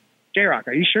 damn, J-Rocc,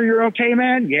 are you sure you're okay,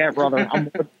 man? Yeah, brother.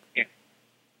 Yeah.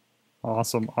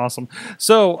 Awesome.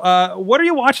 So, what are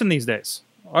you watching these days?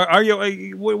 Are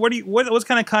you, what's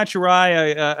kind of caught your eye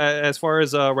as far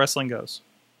as wrestling goes?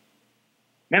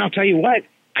 Man, I'll tell you what,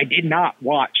 I did not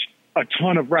watch a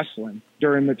ton of wrestling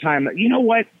during the time that, you know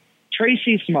what?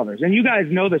 Tracy Smothers, and you guys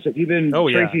know this if you've been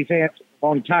Tracy fans for a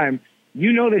long time,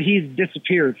 you know that he's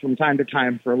disappeared from time to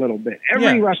time for a little bit.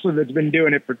 Every wrestler that's been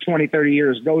doing it for 20, 30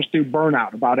 years goes through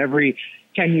burnout about every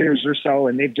 10 years or so,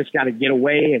 and they've just got to get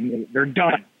away, and they're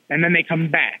done. And then they come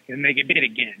back, and they get it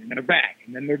again, and then they're back,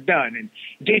 and then they're done. And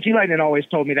JT Lightning always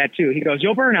told me that, too. He goes,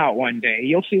 you'll burn out one day.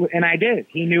 You'll see what, and I did.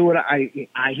 He knew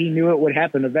he knew it would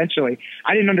happen eventually.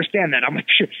 I didn't understand that. I'm like,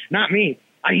 not me.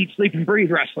 I eat, sleep, and breathe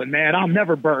wrestling, man. I'll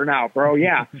never burn out, bro.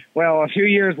 Yeah. Well, a few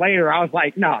years later, I was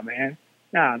like, nah, man.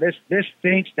 Nah, this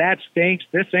stinks. That stinks.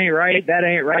 This ain't right. That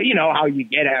ain't right. You know how you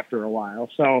get after a while.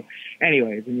 So,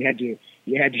 anyways, and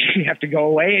you have to go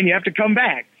away and you have to come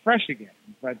back fresh again.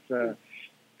 But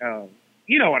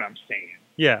you know what I'm saying.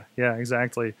 Yeah,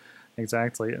 exactly.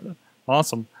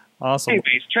 Awesome.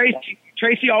 Anyways,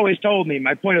 Tracy always told me.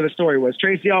 My point of the story was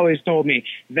Tracy always told me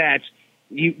that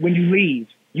when you leave,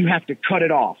 you have to cut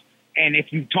it off. And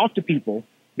if you talk to people,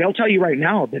 they'll tell you right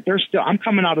now that I'm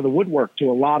coming out of the woodwork to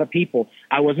a lot of people.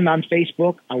 I wasn't on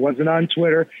Facebook. I wasn't on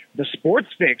Twitter. The Sports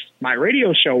Fix, my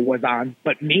radio show, was on,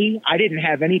 but me, I didn't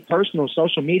have any personal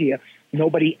social media.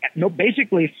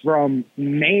 Basically from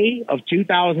May of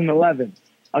 2011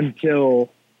 until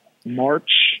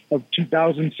March of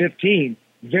 2015,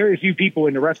 very few people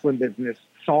in the wrestling business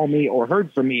saw me or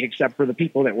heard from me except for the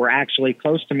people that were actually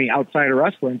close to me outside of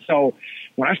wrestling. So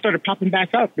when I started popping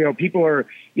back up, people are,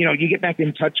 you get back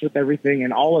in touch with everything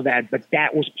and all of that, but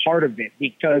that was part of it,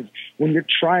 because when you're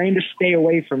trying to stay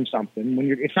away from something,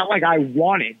 it's not like I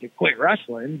wanted to quit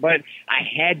wrestling, but I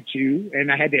had to,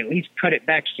 and I had to at least cut it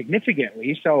back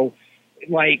significantly. So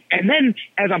and then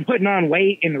as I'm putting on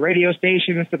weight in the radio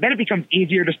station and stuff, then it becomes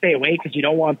easier to stay away because you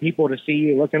don't want people to see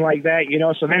you looking like that,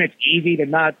 so then it's easy to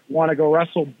not want to go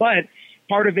wrestle. But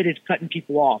part of it is cutting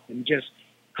people off and just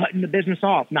cutting the business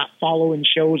off, not following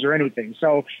shows or anything.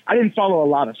 So I didn't follow a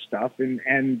lot of stuff.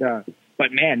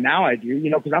 But man, now I do,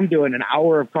 because I'm doing an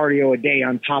hour of cardio a day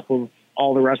on top of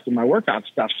all the rest of my workout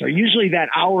stuff. So usually that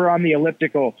hour on the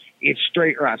elliptical is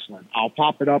straight wrestling. I'll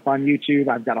pop it up on YouTube.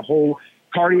 I've got a whole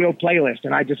cardio playlist,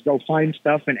 and I just go find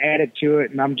stuff and add it to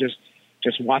it, and I'm just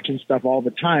watching stuff all the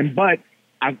time. But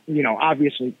I,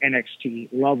 obviously NXT,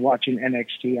 love watching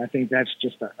NXT. I think that's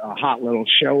just a hot little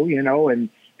show, and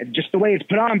just the way it's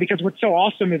put on, because what's so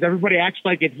awesome is everybody acts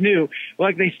like it's new.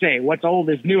 Like they say, what's old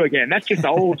is new again. That's just an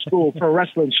old school pro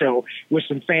wrestling show with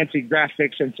some fancy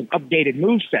graphics and some updated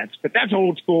move sets. But that's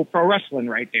old school pro wrestling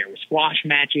right there, with squash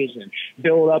matches and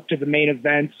build up to the main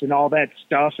events and all that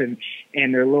stuff. And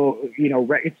their little,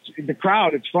 it's the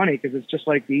crowd. It's funny because it's just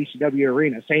like the ECW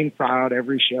arena, same crowd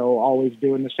every show, always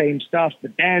doing the same stuff.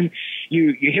 But then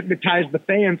you hypnotize the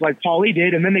fans like Paulie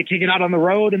did, and then they take it out on the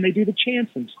road and they do the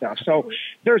chants and stuff. So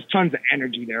there's tons of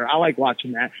energy there. I like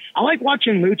watching that. I like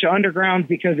watching Lucha Underground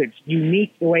because it's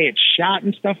unique the way it's shot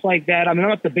and stuff like that. I mean, I'm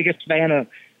not the biggest fan of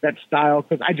that style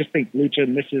because I just think Lucha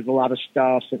misses a lot of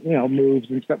stuff, moves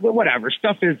and stuff. But whatever,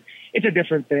 it's a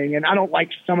different thing. And I don't like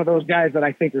some of those guys that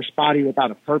I think are spotty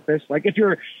without a purpose. Like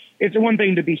it's one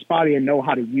thing to be spotty and know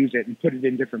how to use it and put it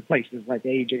in different places like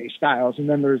AJ Styles. And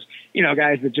then there's,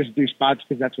 guys that just do spots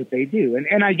because that's what they do.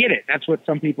 And I get it. That's what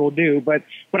some people do. But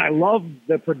I love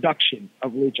the production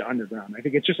of Lucha Underground. I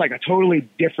think it's just like a totally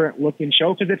different looking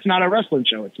show because it's not a wrestling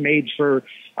show. It's made for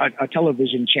a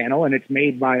television channel, and it's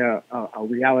made by a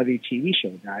reality TV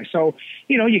show guy. So,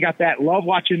 you got that. Love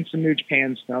watching some New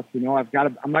Japan stuff. I'm not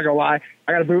gonna lie,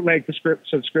 I got a bootleg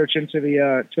subscription to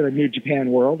the New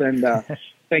Japan World, and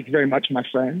thank you very much, my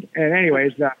friend. And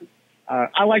anyways,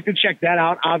 I like to check that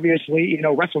out. Obviously,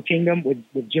 Wrestle Kingdom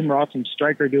with Jim Ross and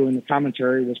Stryker doing the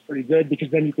commentary was pretty good because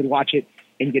then you could watch it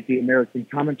and get the American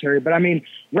commentary. But I mean,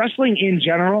 wrestling in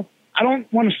general, I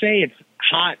don't want to say it's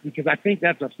hot because I think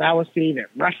that's a fallacy that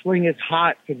wrestling is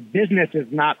hot because business is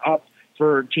not up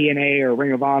for TNA or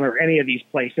Ring of Honor or any of these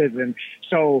places. And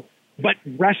so, but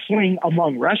wrestling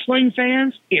among wrestling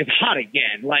fans is hot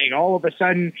again. Like all of a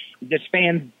sudden, this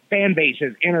fan base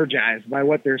is energized by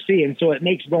what they're seeing. So it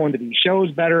makes going to these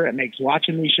shows better. It makes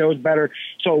watching these shows better.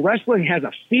 So wrestling has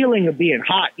a feeling of being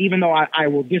hot, even though I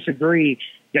will disagree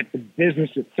that the business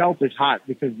itself is hot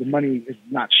because the money is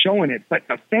not showing it. But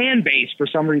the fan base, for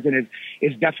some reason,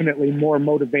 is definitely more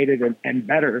motivated and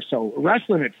better. So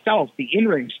wrestling itself, the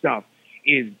in-ring stuff,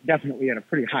 is definitely at a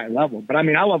pretty high level. But I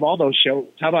mean, I love all those shows.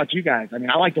 How about you guys? I mean,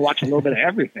 I like to watch a little bit of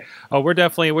everything. Oh, we're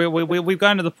definitely, we've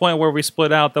gotten to the point where we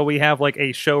split out, though we have like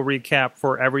a show recap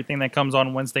for everything that comes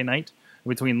on Wednesday night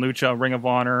between Lucha, Ring of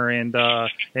Honor, and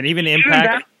even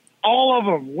Impact. All of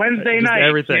them Wednesday night.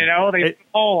 Everything. They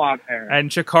all out there.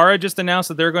 And Chikara just announced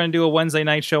that they're going to do a Wednesday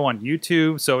night show on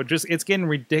YouTube. So it's getting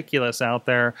ridiculous out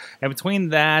there. And between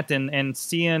that and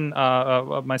seeing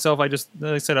myself, like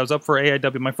I said, I was up for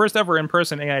AIW, my first ever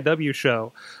in-person AIW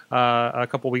show a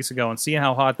couple weeks ago, and seeing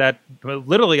how hot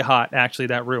literally hot actually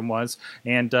that room was,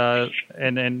 and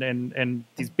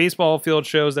these baseball field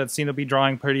shows that seem to be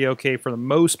drawing pretty okay for the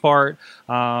most part,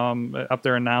 up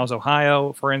there in Niles,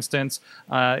 Ohio, for instance.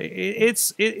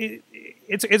 It's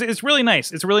really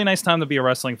nice. It's a really nice time to be a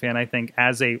wrestling fan, I think,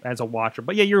 as a watcher.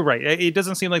 But yeah, you're right. It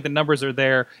doesn't seem like the numbers are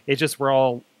there. It's just we're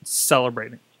all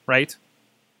celebrating, right?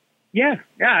 Yeah,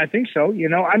 I think so.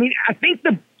 I mean, I think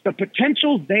the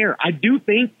potential's there. I do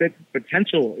think that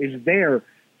potential is there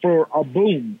for a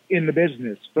boom in the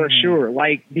business for sure.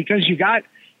 Like, because you got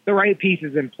the right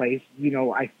pieces in place.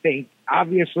 I think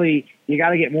obviously you got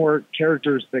to get more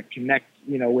characters that connect,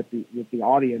 with the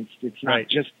audience. It's not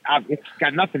just, it's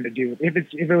got nothing to do. If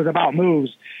it was about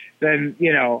moves, then,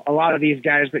 a lot of these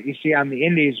guys that you see on the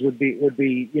indies would be,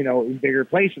 in bigger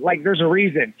places. Like there's a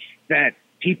reason that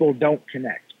people don't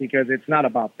connect because it's not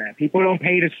about that. People don't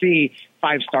pay to see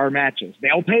 5-star matches.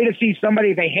 They'll pay to see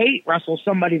somebody they hate wrestle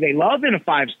somebody they love in a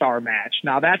 5-star match.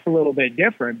 Now that's a little bit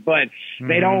different, but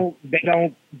they don't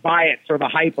buy it for the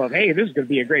hype of, hey, this is going to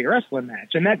be a great wrestling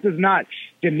match. And that does not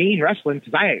demean wrestling,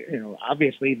 because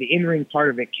obviously the in-ring part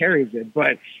of it carries it,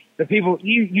 but the people,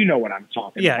 you know what I'm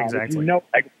talking about. Exactly. If you know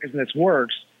how business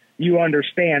works, you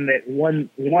understand that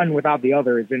one without the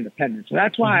other is independent. So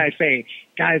that's why I say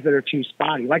guys that are too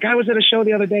spotty. Like, I was at a show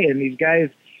the other day, and these guys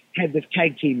had this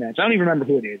tag team match. I don't even remember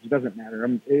who it is. It doesn't matter.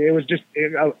 It was just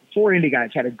 4 indie guys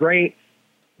had a great,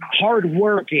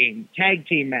 hard-working tag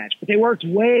team match, but they worked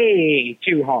way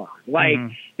too hard. Like,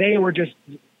 they were just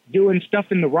doing stuff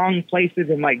in the wrong places,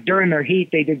 and like during their heat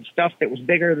they did stuff that was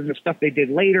bigger than the stuff they did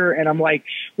later, and I'm like,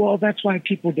 well, that's why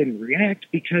people didn't react,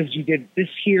 because you did this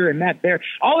here and that there.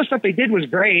 All the stuff they did was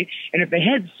great, and if they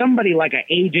had somebody like an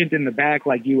agent in the back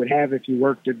like you would have if you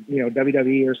worked at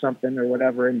WWE or something or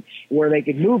whatever, and where they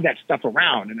could move that stuff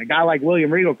around, and a guy like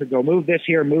William Regal could go move this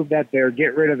here, move that there,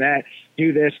 get rid of that,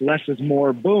 do this, less is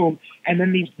more, boom, and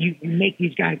then you make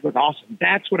these guys look awesome.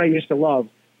 That's what I used to love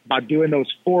about doing those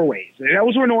 4-ways.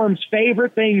 Those were Norm's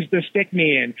favorite things to stick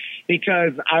me in,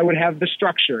 because I would have the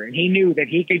structure, and he knew that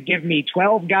he could give me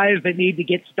 12 guys that need to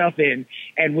get stuff in,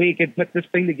 and we could put this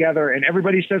thing together, and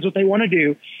everybody says what they want to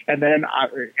do, and then I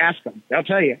ask them. They'll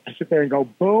tell you. I sit there and go,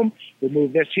 boom, we'll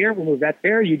move this here, we'll move that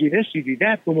there, you do this, you do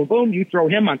that, boom, boom, boom, you throw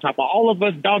him on top of all of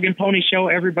us, dog and pony show,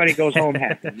 everybody goes home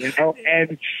happy,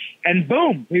 and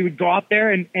boom, we would go out there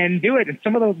and do it, and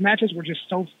some of those matches were just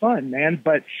so fun, man,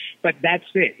 but that's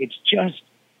it. It's just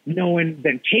knowing,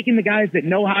 then taking the guys that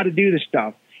know how to do the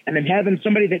stuff and then having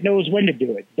somebody that knows when to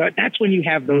do it. But that's when you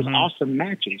have those awesome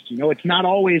matches. It's not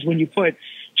always when you put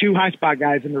 2 high spot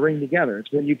guys in the ring together.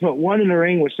 It's when you put one in the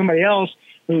ring with somebody else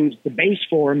who's the base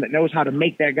for him, that knows how to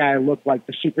make that guy look like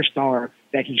the superstar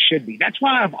that he should be. That's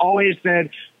why I've always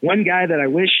said one guy that I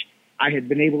wish I had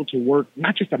been able to work,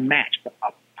 not just a match, but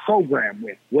a program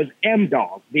with, was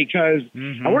M-Dog, because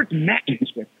I worked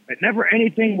matches with him, but never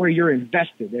anything where you're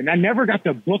invested. And I never got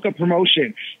to book a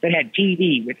promotion that had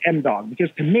TV with M-Dog, because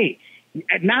to me,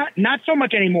 not so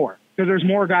much anymore, because there's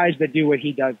more guys that do what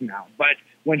he does now. But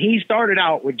when he started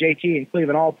out with JT and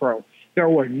Cleveland All-Pro, there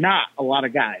were not a lot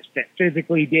of guys that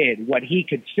physically did what he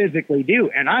could physically do.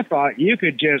 And I thought you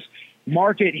could just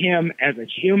market him as a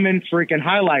human freaking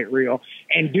highlight reel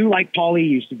and do like Paulie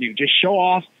used to do. Just show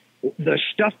off the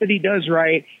stuff that he does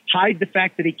right, hide the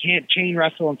fact that he can't chain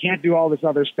wrestle and can't do all this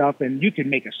other stuff, and you can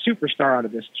make a superstar out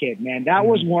of this kid, man. That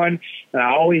was one that I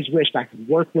always wished I could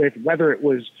work with, whether it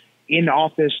was in the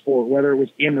office or whether it was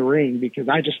in the ring, because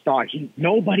I just thought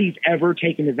nobody's ever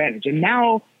taken advantage. And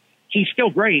now he's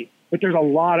still great, but there's a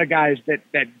lot of guys that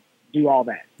do all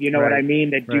that. You know what I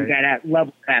mean? That do that at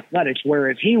level of athletics,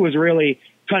 whereas he was really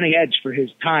cutting edge for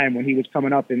his time when he was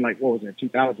coming up in, like, what was it,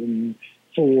 2004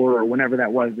 or whenever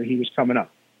that was that he was coming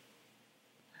up.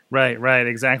 Right,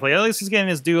 exactly. At least he's getting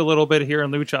his due a little bit here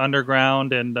in Lucha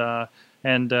Underground, and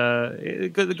good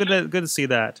to see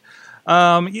that.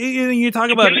 You talk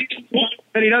about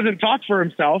that he doesn't talk for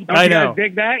himself. Don't I you know. guys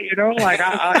dig that? Like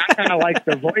I kind of like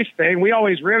the voice thing. We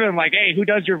always rib him like, hey, who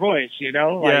does your voice?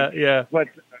 Like, yeah. But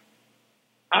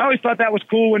I always thought that was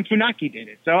cool when Funaki did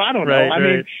it. So I don't know. I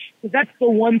mean, that's the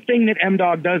one thing that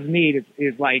M-Dog does need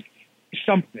is like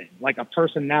something, like a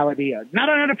personality, not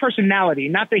another personality,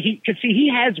 not that because see,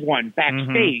 he has one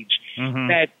backstage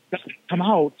that doesn't come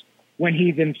out when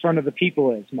he's in front of the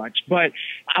people as much. But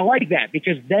I like that,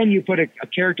 because then you put a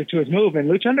character to his move, and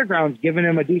Lucha Underground's giving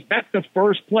him that's the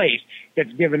first place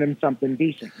that's giving him something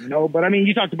decent, But I mean,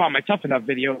 you talked about my Tough Enough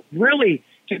video. Really,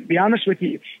 to be honest with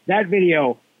you, that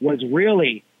video was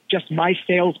really just my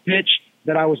sales pitch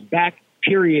that I was back,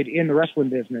 period, in the wrestling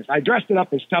business. I dressed it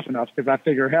up as Tough Enough because I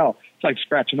figure, hell, it's like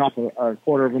scratching off a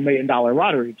 $250,000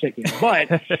 lottery ticket. But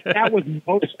that was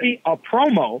mostly a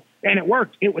promo, and it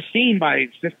worked. It was seen by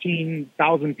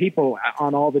 15,000 people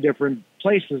on all the different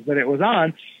places that it was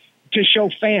on to show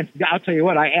fans. I'll tell you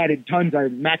what, I added tons. I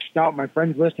maxed out my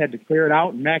friends list, had to clear it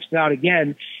out, and maxed out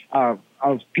again of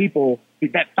people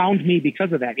that found me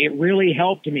because of that. It really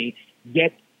helped me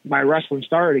get my wrestling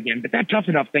started again. But that Tough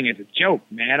Enough thing is a joke,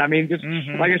 man. I mean, just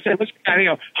like I said, look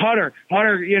at Hunter,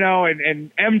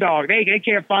 and M-Dog. They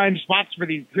can't find spots for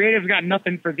these. Creative's got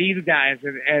nothing for these guys,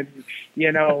 and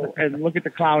and look at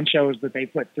the clown shows that they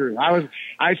put through.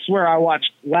 I swear I watched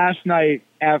last night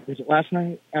after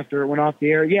it went off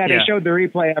the air. Yeah, they showed the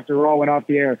replay after Raw went off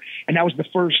the air, and that was the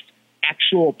first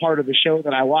actual part of the show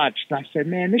that I watched. And I said,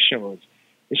 man, this show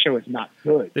is the show is not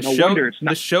good. The no show, wonder it's not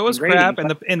the show is crap,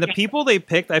 and the people they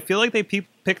picked, I feel like they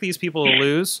pick these people to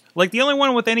lose. Like, the only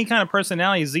one with any kind of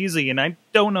personality is ZZ, and I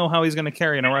don't know how he's going to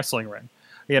carry in a wrestling ring.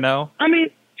 You know? I mean,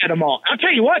 at them all. I'll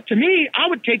tell you what. To me, I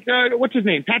would take what's his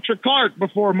name, Patrick Clark,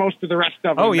 before most of the rest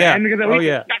of them. Oh yeah. Man, because at least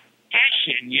yeah. he's got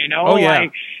passion. You know. Oh yeah.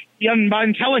 Like, he hasn't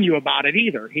been telling you about it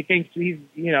either. He thinks he's,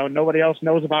 you know, nobody else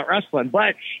knows about wrestling,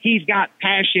 but he's got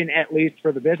passion at least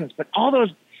for the business. But all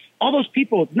those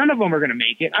people, none of them are going to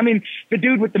make it. I mean, the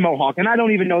dude with the mohawk, and I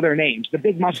don't even know their names, the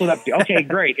big muscled up dude. Okay,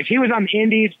 great. If he was on the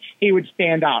Indies, he would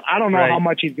stand out. I don't know how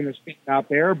much he's going to stand out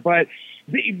there, but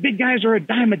the big guys are a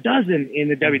dime a dozen in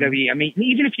the WWE. I mean,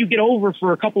 even if you get over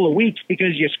for a couple of weeks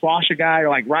because you squash a guy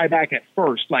like Ryback at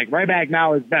first, like Ryback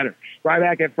now is better.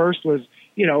 Ryback at first was,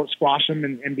 you know, squash him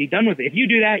and be done with it. If you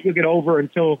do that, you'll get over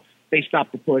until they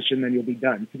stop the push, and then you'll be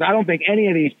done. Because I don't think any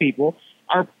of these people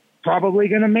are probably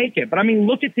going to make it. But, I mean,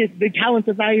 look at the talent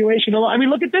evaluation. I mean,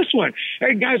 look at this one.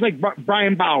 Guys like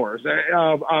Brian Bowers,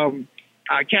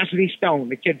 Cassidy Stone,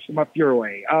 the kid from Up Your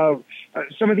Way,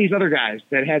 some of these other guys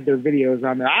that had their videos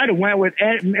on there. I'd have went with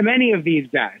many of these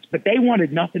guys, but they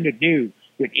wanted nothing to do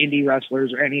with indie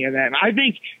wrestlers or any of that. And I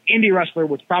think indie wrestler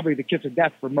was probably the kiss of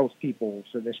death for most people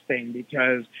for this thing,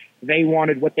 because they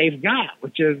wanted what they've got,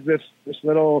 which is this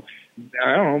little,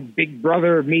 I don't know, Big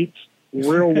Brother meets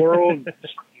real world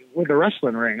with a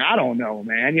wrestling ring. I don't know,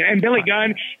 man. And Billy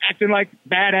Gunn acting like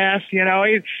badass, you know.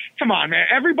 Come on, man.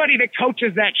 Everybody that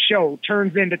coaches that show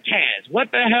turns into Taz.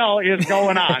 What the hell is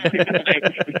going on?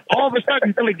 Like, all of a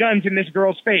sudden, Billy Gunn's in this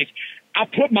girl's face. I'll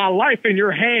put my life in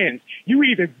your hands. You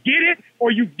either get it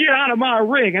or you get out of my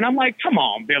ring. And I'm like, come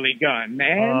on, Billy Gunn,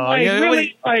 man. Like, yeah,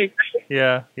 really? Like,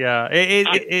 yeah.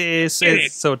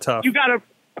 It's so tough. You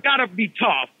gotta be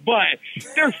tough, but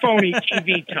they're phony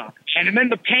TV tough. And then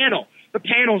the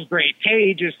panel's great.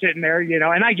 Paige is sitting there, you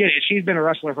know, and I get it. She's been a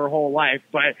wrestler her whole life,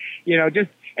 but, you know,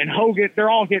 and Hogan, they're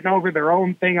all getting over their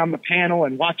own thing on the panel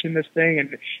and watching this thing,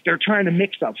 and they're trying to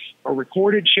mix up a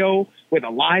recorded show with a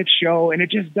live show, and it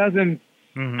just doesn't,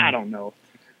 I don't know.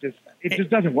 It just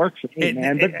doesn't work for me,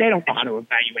 man. But they don't know how to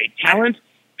evaluate talent.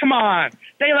 Come on.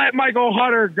 They let Michael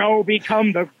Hutter go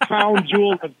become the crown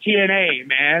jewel of TNA,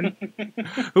 man.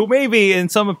 Who may be, in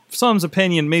some's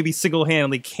opinion, maybe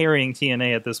single-handedly carrying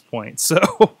TNA at this point. So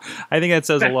I think that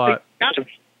says a lot.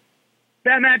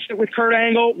 That match with Kurt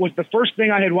Angle was the first thing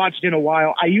I had watched in a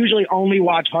while. I usually only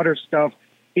watch Hutter stuff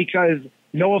because,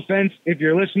 no offense, if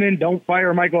you're listening, don't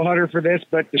fire Michael Hutter for this,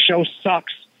 but the show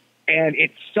sucks, and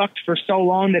it sucked for so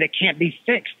long that it can't be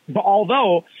fixed. But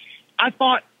although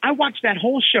I watched that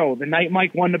whole show the night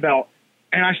Mike won the belt,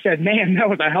 and I said, man, that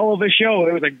was a hell of a show.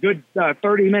 It was a good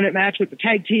 30-minute match with the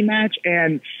tag team match,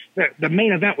 and the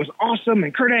main event was awesome.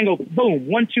 And Kurt Angle, boom,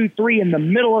 1, 2, 3 in the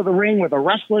middle of the ring with a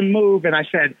wrestling move, and I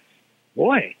said,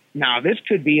 boy, now this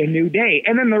could be a new day.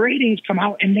 And then the ratings come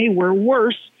out, and they were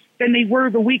worse than they were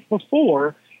the week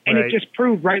before, and it just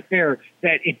proved right there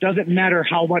that it doesn't matter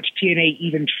how much TNA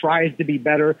even tries to be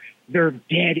better. They're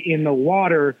dead in the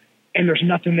water, and there's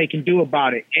nothing they can do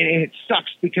about it. And it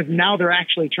sucks because now they're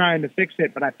actually trying to fix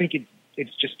it, but I think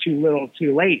it's just too little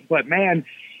too late. But, man,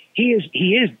 he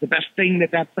is the best thing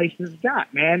that place has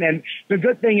got, man. And the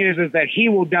good thing is that he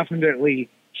will definitely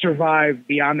survive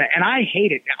beyond that. And I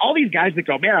hate it. All these guys that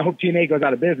go, man, I hope TNA goes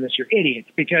out of business, you're idiots,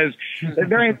 because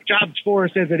there ain't jobs for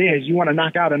us as it is. You want to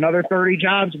knock out another 30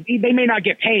 jobs? They may not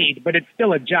get paid, but it's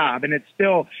still a job, and it's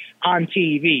still on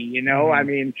TV, you know? I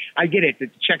mean, I get it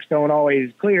that the checks don't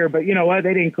always clear, but you know what?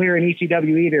 They didn't clear in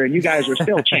ECW either, and you guys are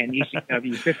still chanting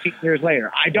ECW 15 years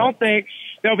later. I don't think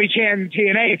they'll be chanting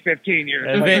TNA 15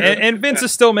 years later. And Vince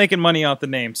is still making money off the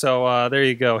name, so there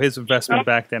you go. His investment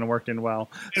back then worked in well.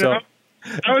 So.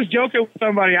 I was joking with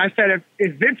somebody. I said,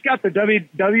 if Vince got the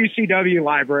WCW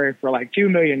library for like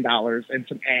 $2 million and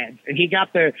some ads, and he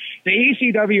got the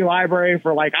ECW library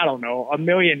for like, I don't know, $1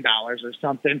 million or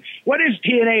something, what is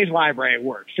TNA's library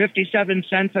worth? 57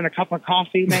 cents and a cup of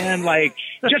coffee, man? Like,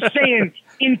 just saying,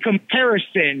 in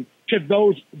comparison to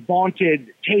those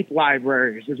vaunted tape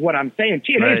libraries is what I'm saying.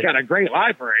 TNA's got a great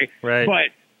library, but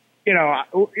you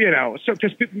know, so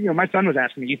because my son was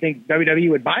asking me, you think WWE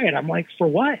would buy it? I'm like, for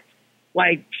what?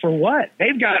 Like, for what?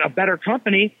 They've got a better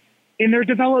company in their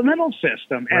developmental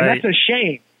system, and that's a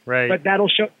shame. Right. But that'll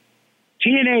show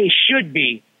TNA should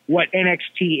be what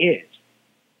NXT is.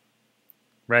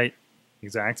 Right.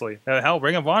 Exactly. Hell,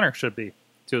 Ring of Honor should be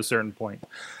to a certain point.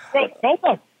 Well, both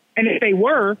of them. And if they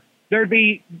were, there'd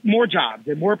be more jobs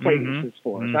and more places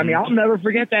for us. I mean, I'll never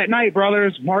forget that night,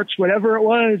 brothers, March, whatever it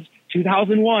was,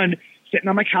 2001, sitting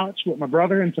on my couch with my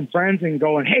brother and some friends and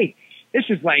going, hey, this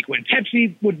is like when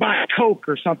Pepsi would buy a Coke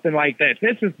or something like that.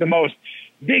 This is the most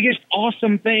biggest,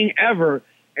 awesome thing ever.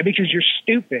 and because you're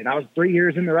stupid. I was 3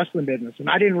 years in the wrestling business, and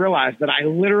I didn't realize that I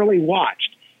literally watched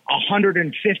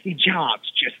 150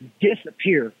 jobs just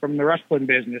disappear from the wrestling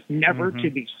business, never to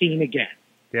be seen again.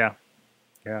 Yeah.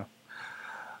 Yeah.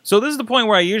 So this is the point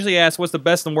where I usually ask what's the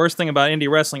best and worst thing about indie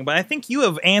wrestling, but I think you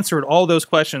have answered all those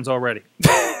questions already.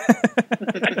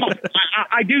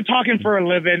 I do talking for a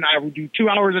living. I do 2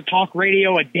 hours of talk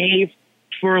radio a day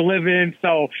for a living,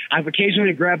 so I've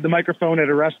occasionally grabbed the microphone at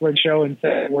a wrestling show and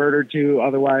said a word or two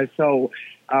otherwise. So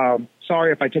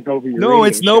sorry if I took over your No,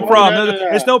 it's no show. problem.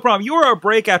 No, it's no problem. You were on a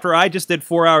break after I just did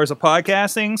 4 hours of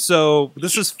podcasting, so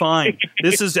this is fine.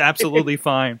 This is absolutely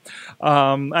fine.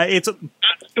 It's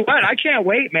what? I can't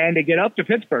wait, man, to get up to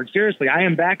Pittsburgh. Seriously, I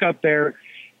am back up there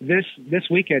this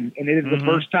weekend, and it is the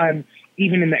first time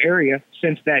even in the area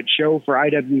since that show for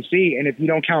IWC. And if you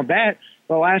don't count that,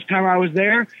 the last time I was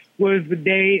there was the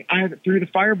day I threw the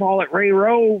fireball at Ray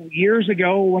Rowe years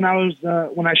ago when I was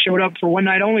when I showed up for one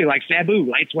night only, like Sabu.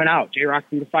 Lights went out. J-Rocc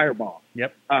threw the fireball.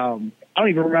 Yep. I don't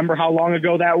even remember how long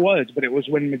ago that was, but it was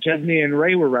when McChesney and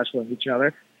Ray were wrestling each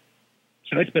other.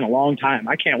 So it's been a long time.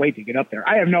 I can't wait to get up there.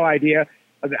 I have no idea.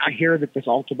 I hear that this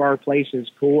Alta Bar place is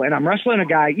cool, and I'm wrestling a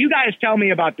guy. You guys tell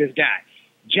me about this guy,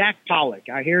 Jack Pollock.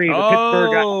 I hear he's a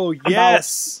Pittsburgh guy. Oh,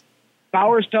 yes.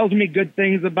 Bowers tells me good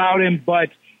things about him, but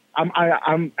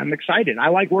I'm excited. I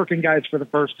like working guys for the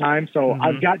first time, so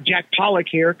I've got Jack Pollock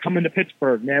here coming to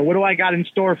Pittsburgh. Man, what do I got in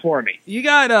store for me? You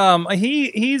got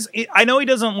he's I know he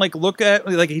doesn't look at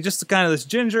he's just kind of this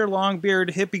ginger, long beard,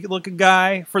 hippie looking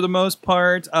guy for the most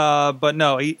part. But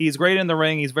no, he's great in the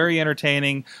ring. He's very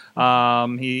entertaining.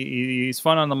 He's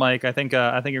fun on the mic. I think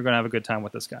you're gonna have a good time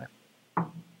with this guy.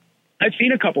 I've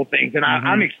seen a couple things, and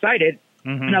I'm excited.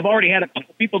 And I've already had a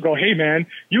couple people go, "Hey, man,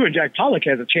 you and Jack Pollock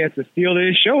has a chance to steal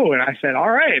this show." And I said,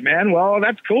 "All right, man. Well,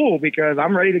 that's cool because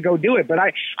I'm ready to go do it." But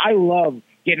I love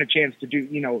getting a chance to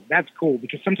do, that's cool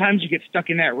because sometimes you get stuck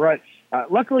in that rut.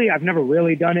 Luckily, I've never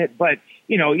really done it, but,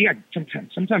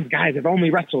 sometimes guys have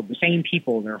only wrestled the same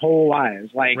people their whole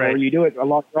lives. Or you do it a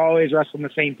lot, you're always wrestling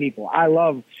the same people. I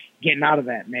love getting out of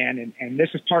that, man. And this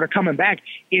is part of coming back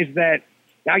is that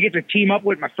I get to team up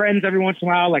with my friends every once in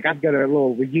a while. Like I've got a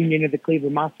little reunion of the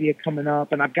Cleveland Mafia coming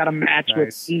up, and I've got a match with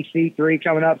EC3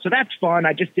 coming up. So that's fun.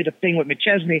 I just did a thing with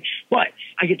McChesney, but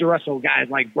I get to wrestle guys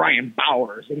like Brian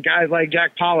Bowers and guys like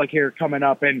Jack Pollock here coming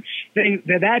up, and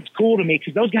that's cool to me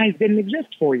because those guys didn't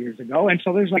exist 4 years ago. And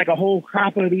so there's like a whole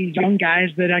crop of these young guys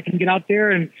that I can get out there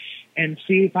and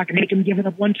see if I can make them give it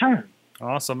up one time.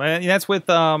 Awesome. And that's with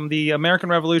the American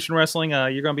Revolution Wrestling.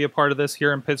 You're going to be a part of this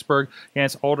here in Pittsburgh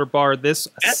against Alta Bar this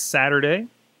Saturday.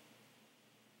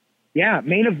 Yeah,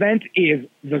 main event is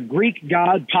the Greek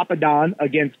god Papadon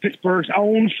against Pittsburgh's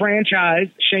own franchise,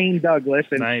 Shane Douglas.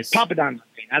 And Papadon's,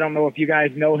 I don't know if you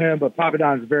guys know him, but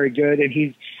Papadon's very good, and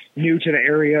he's new to the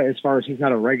area as far as he's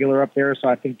not a regular up there, so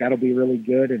I think that'll be really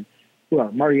good. And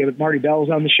Marty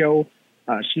Bell's on the show.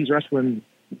 She's wrestling,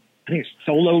 I think it's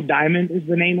Solo Diamond is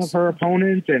the name of her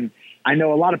opponent. And I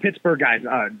know a lot of Pittsburgh guys.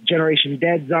 Generation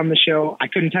Dead's on the show. I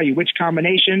couldn't tell you which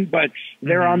combination, but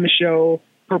they're on the show.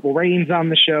 Purple Rain's on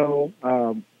the show.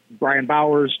 Brian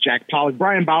Bowers, Jack Pollock.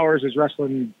 Brian Bowers is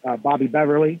wrestling Bobby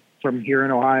Beverly from here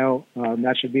in Ohio.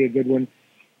 That should be a good one.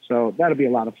 So that'll be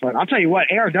a lot of fun. I'll tell you what,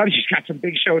 ARW's got some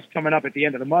big shows coming up at the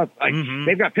end of the month.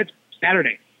 They've got Pittsburgh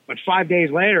Saturday, but 5 days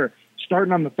later,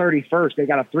 starting on the 31st, they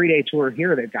got a 3-day tour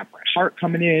here. They've got Bret Hart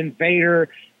coming in, Vader,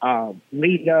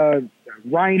 Lita,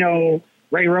 Rhino,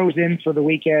 Ray Rose in for the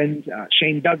weekend,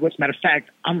 Shane Douglas. Matter of fact,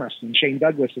 I'm wrestling Shane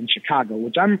Douglas in Chicago,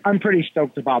 which I'm pretty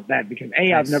stoked about that because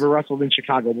I've never wrestled in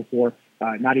Chicago before,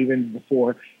 not even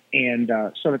before, and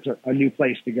so it's a new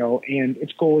place to go. And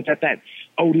it's cool. It's at that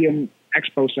Odeum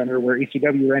Expo Center where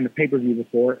ECW ran the pay-per-view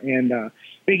before, and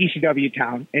big ECW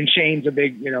town, and Shane's a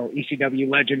big, ECW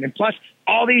legend. And plus,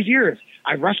 all these years,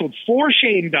 I've wrestled for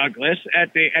Shane Douglas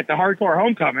at the Hardcore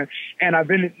Homecoming, and I've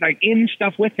been in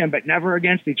stuff with him, but never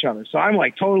against each other. So I'm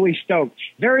totally stoked.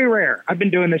 Very rare. I've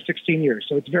been doing this 16 years,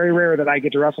 so it's very rare that I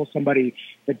get to wrestle somebody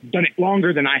that's done it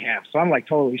longer than I have. So I'm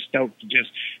totally stoked to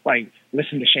just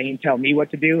listen to Shane tell me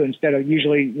what to do instead of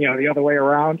usually, the other way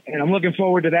around. And I'm looking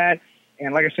forward to that.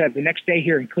 And like I said, the next day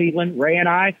here in Cleveland, Ray and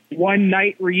I,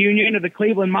 one-night reunion of the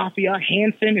Cleveland Mafia.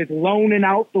 Hanson is loaning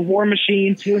out the War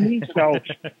Machine to me, so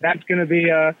that's going to be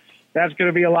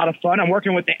a lot of fun. I'm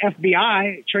working with the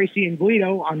FBI, Tracy and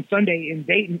Guido, on Sunday in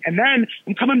Dayton, and then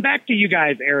I'm coming back to you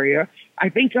guys' area. I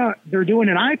think they're doing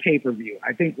an pay-per-view.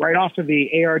 I think right off of the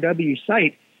ARW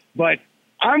site, but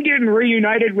I'm getting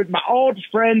reunited with my old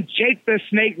friend Jake the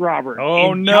Snake Roberts.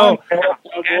 Oh no!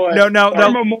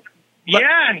 No.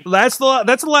 Yeah, that's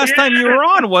the last time you were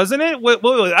on, wasn't it?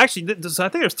 Well, actually, I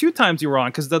think there's 2 times you were on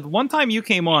because the one time you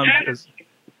came on.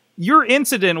 your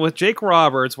incident with Jake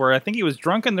Roberts, where I think he was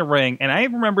drunk in the ring, and I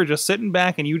remember just sitting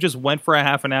back and you just went for a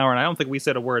half an hour, and I don't think we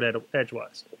said a word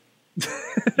edgewise.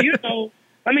 You know,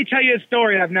 let me tell you a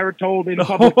story I've never told in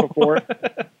public before.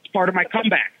 It's part of my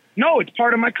comeback. No, it's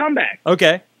part of my comeback.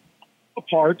 Okay.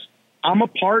 I'm a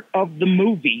part of the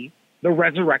movie, The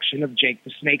Resurrection of Jake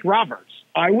the Snake Roberts.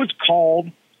 I was called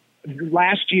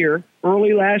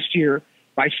early last year,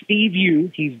 by Steve Yu.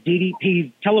 He's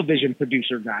DDP's television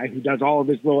producer guy who does all of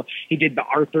his he did the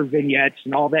Arthur vignettes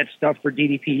and all that stuff for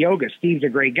DDP Yoga. Steve's a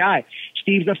great guy.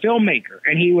 Steve's a filmmaker,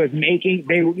 and he was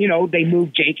they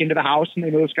moved Jake into the house and they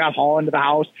moved Scott Hall into the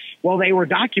house. Well, they were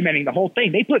documenting the whole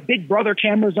thing. They put Big Brother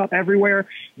cameras up everywhere,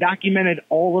 documented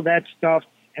all of that stuff,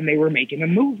 and they were making a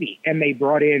movie. And they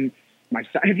brought in my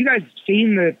son. Have you guys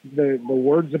seen the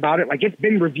words about it? Like, it's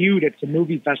been reviewed at some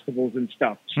movie festivals and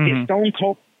stuff. Mm-hmm. Stone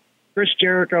Cold, Chris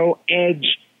Jericho,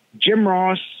 Edge, Jim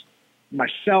Ross,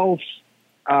 myself,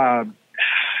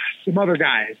 some other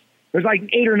guys. There's like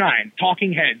 8 or 9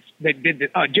 talking heads that did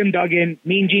Jim Duggan,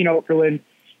 Mean Gene Okerlund,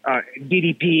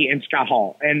 DDP, and Scott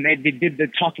Hall. And they did the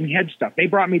talking head stuff. They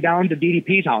brought me down to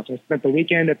DDP's house. I spent the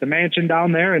weekend at the mansion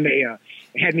down there, and they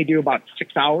had me do about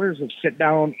 6 hours of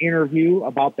sit-down interview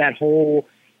about that whole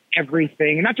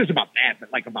everything. And not just about that,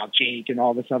 but like about Jake and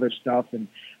all this other stuff and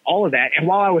all of that. And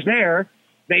while I was there,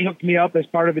 they hooked me up as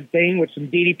part of the thing with some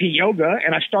DDP yoga,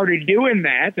 and I started doing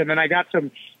that. And then I got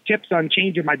some tips on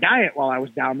changing my diet while I was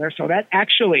down there. So that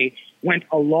actually went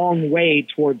a long way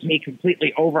towards me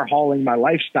completely overhauling my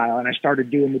lifestyle. And I started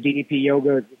doing the DDP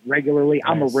yoga regularly.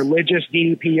 Nice. I'm a religious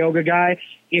DDP yoga guy.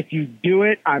 If you do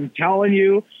it, I'm telling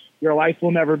you, your life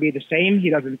will never be the same. He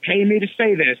doesn't pay me to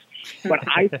say this, but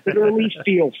I literally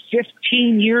feel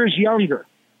 15 years younger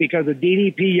because of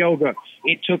DDP yoga.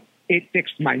 It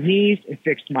fixed my knees. It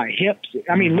fixed my hips.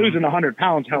 I mean, losing 100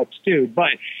 pounds helps too, but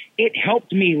it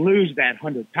helped me lose that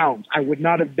 100 pounds. I would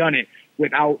not have done it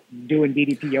without doing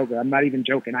DDP yoga. I'm not even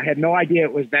joking. I had no idea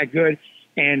it was that good,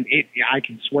 and I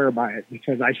can swear by it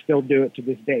because I still do it to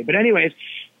this day. But anyways,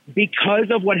 because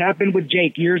of what happened with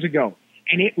Jake years ago,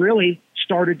 and it really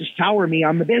started to sour me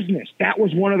on the business. That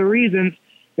was one of the reasons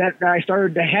that I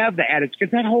started to have the attitude,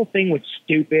 because that whole thing was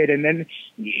stupid, and then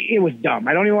it was dumb.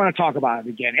 I don't even want to talk about it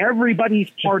again. Everybody's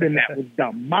part in that was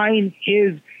dumb. Mine,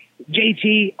 his,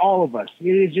 JT, all of us.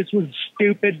 It just was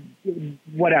stupid,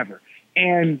 whatever.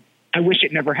 And I wish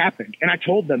it never happened. And I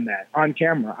told them that on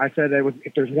camera. I said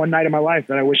if there's one night in my life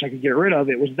that I wish I could get rid of,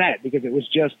 it was that, because it was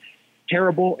just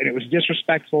terrible and it was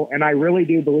disrespectful. And I really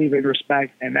do believe in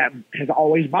respect, and that has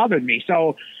always bothered me.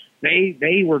 So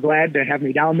they were glad to have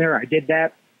me down there. I did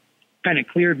that. Kind of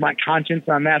cleared my conscience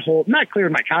on that whole, not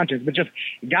cleared my conscience, but just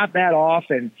got that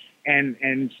off. And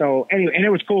so anyway, and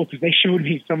it was cool because they showed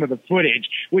me some of the footage,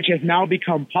 which has now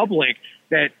become public,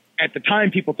 that at the time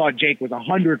people thought Jake was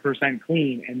 100%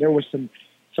 clean. And there was some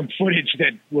footage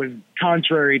that was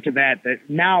contrary to that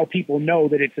now people know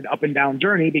that it's an up and down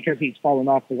journey because he's fallen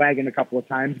off the wagon a couple of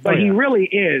times, but he really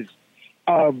is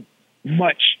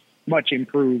much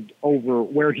improved over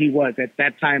where he was at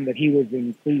that time that he was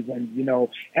in Cleveland. You know,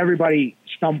 everybody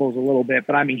stumbles a little bit,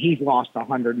 but I mean, he's lost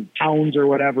 100 pounds or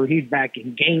whatever. He's back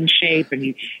in game shape,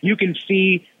 and you can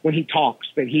see when he talks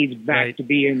that he's back to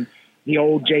being the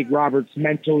old Jake Roberts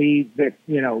mentally, that,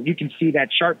 you know, you can see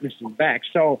that sharpness is back.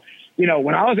 So, you know,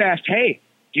 when I was asked, hey,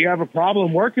 do you have a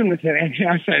problem working with him? And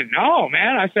I said, no,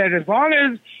 man. I said, as long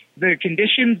as the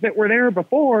conditions that were there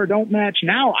before don't match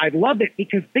now, I'd love it,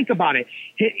 because think about it.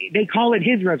 They call it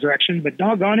his resurrection, but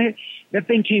doggone it, that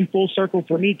thing came full circle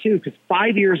for me too, because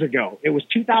 5 years ago, it was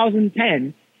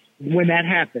 2010 when that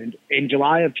happened, in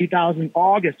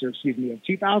August of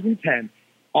 2010,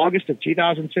 August of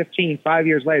 2015, 5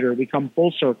 years later, we come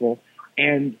full circle.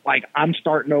 And like, I'm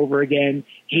starting over again.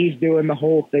 He's doing the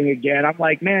whole thing again. I'm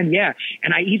like, man, yeah.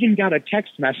 And I even got a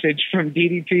text message from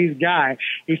DDP's guy.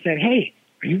 He said, hey,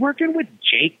 are you working with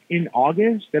Jake in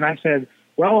August? And I said,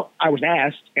 well, I was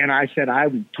asked, and I said,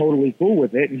 I'm totally cool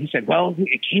with it. And he said, well,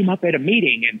 it came up at a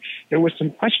meeting and there was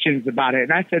some questions about it.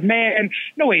 And I said, man,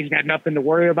 no way, he's got nothing to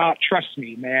worry about. Trust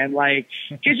me, man. Like,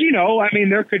 cause you know, I mean,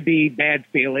 there could be bad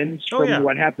feelings from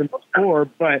what happened before,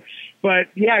 but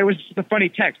yeah, it was just a funny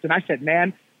text. And I said,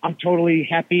 man, I'm totally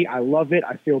happy. I love it.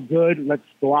 I feel good. Let's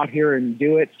go out here and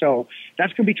do it. So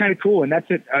that's going to be kind of cool. And that's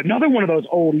it. Another one of those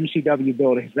old ECW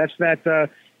buildings. That's that,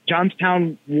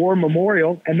 Johnstown War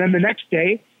Memorial. And then the next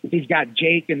day, he's got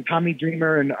Jake and Tommy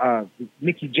Dreamer and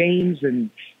Mickey James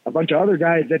and a bunch of other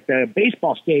guys at the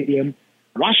baseball stadium,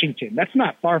 Washington. That's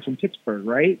not far from Pittsburgh,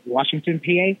 right? Washington,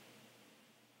 PA?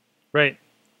 Right.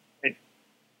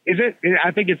 Is it?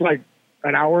 I think it's like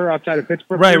an hour outside of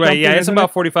Pittsburgh. Right. Yeah, it's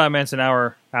about 45 minutes an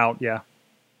hour out, yeah.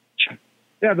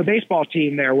 the baseball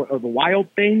team there, the Wild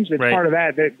Things. It's part of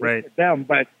that. It's them,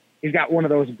 but he's got one of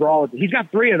those brawl. He's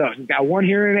got 3 of those. He's got one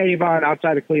here in Avon,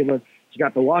 outside of Cleveland. He's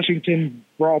got the Washington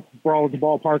brawl at the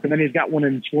ballpark, and then he's got one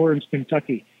in Florence,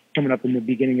 Kentucky, coming up in the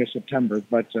beginning of September.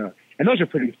 But and those are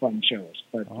pretty fun shows.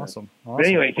 But awesome. But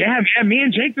anyway, yeah, man, me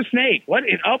and Jake the Snake. What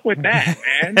is up with that,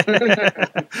 man?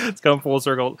 It's come full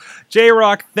circle.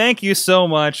 J-Rocc, thank you so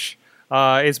much.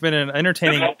 It's been an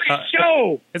entertaining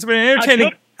show. It's been an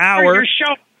entertaining hour. Your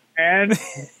show, man.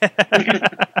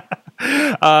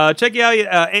 Check you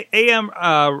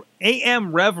out.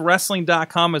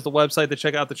 amrevwrestling.com is the website to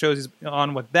check out the shows he's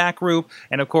on with that group.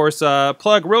 And, of course,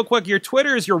 plug real quick your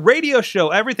Twitters, your radio show,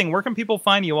 everything. Where can people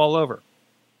find you all over?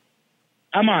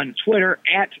 I'm on Twitter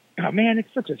at, oh man,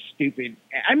 it's such a stupid,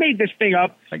 I made this thing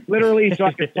up literally so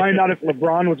I could find out if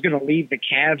LeBron was going to leave the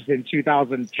Cavs in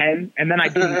 2010. And then I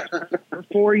did it for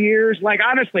 4 years. Like,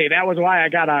 honestly, that was why I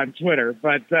got on Twitter.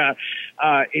 But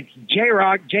it's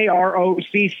J-Rocc,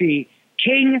 J-R-O-C-C,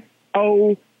 King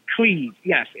O. Cleve.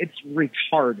 Yes, it's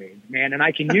retarded, man. And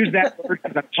I can use that word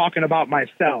because I'm talking about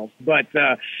myself. But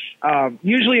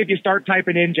usually if you start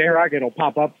typing in J-Rocc, it'll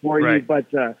pop up for you.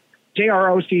 But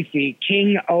J-R-O-C-C,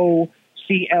 King O-C-L-E-V-E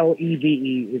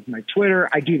is my Twitter.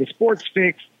 I do the Sports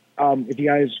Fix. If you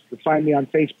guys find me on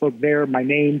Facebook there, my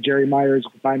name, Jerry Myers,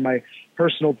 you can find my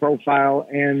personal profile.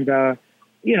 And,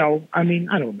 you know, I mean,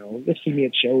 I don't know. You'll see me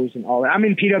at shows and all that. I'm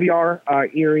in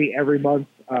PWR, Erie, every month.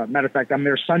 Matter of fact, I'm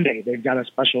there Sunday. They've got a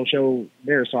special show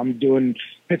there. So I'm doing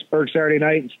Pittsburgh Saturday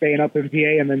night and staying up in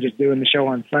PA and then just doing the show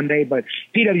on Sunday. But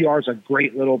PWR is a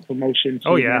great little promotion.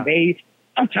 Oh, yeah.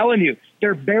 I'm telling you,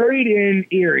 they're buried in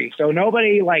Erie. So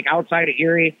nobody like outside of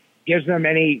Erie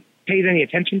pays any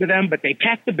attention to them, but they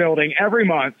pack the building every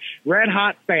month. Red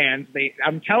hot fans.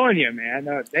 I'm telling you, man,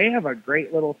 they have a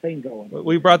great little thing going.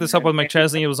 We brought this up with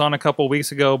McChesney. It was on a couple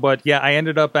weeks ago, but yeah, I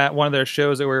ended up at one of their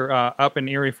shows that were up in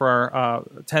Erie for our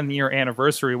 10-year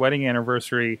anniversary, wedding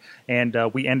anniversary, and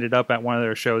we ended up at one of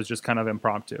their shows just kind of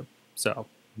impromptu. So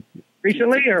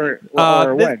recently or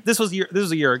when? This was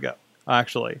a year ago,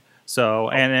 actually. So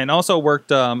and also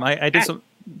worked. I did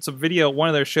some video, one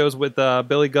of their shows with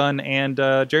Billy Gunn and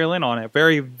Jerry Lynn on it.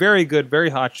 Very, very good, very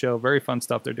hot show. Very fun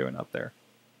stuff they're doing up there.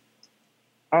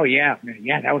 Oh yeah, man.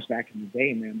 Yeah, that was back in the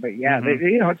day, man. But yeah,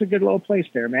 you know, it's a good little place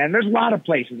there, man. There's a lot of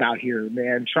places out here,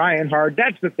 man, trying hard.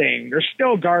 That's the thing. There's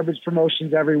still garbage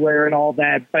promotions everywhere and all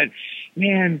that, but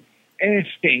man, it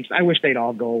stinks. I wish they'd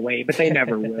all go away, but they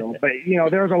never will. But you know,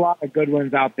 there's a lot of good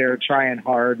ones out there trying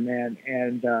hard, man,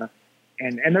 and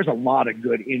there's a lot of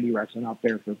good indie wrestling out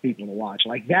there for people to watch.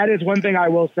 Like, that is one thing I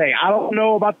will say. I don't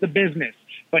know about the business,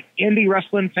 but indie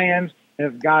wrestling fans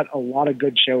have got a lot of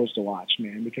good shows to watch,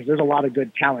 man, because there's a lot of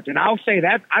good talent. And I'll say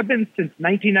that I've been since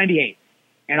 1998,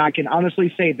 and I can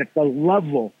honestly say that the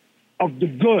level of the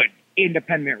good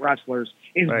independent wrestlers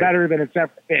is better than it's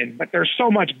ever been. But there's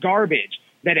so much garbage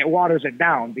that it waters it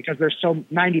down because there's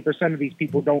 90% of these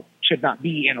people should not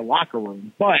be in a locker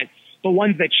room. But the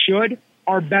ones that should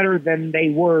are better than they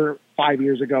were 5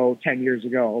 years ago, 10 years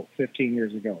ago, 15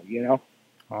 years ago, you know?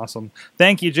 Awesome.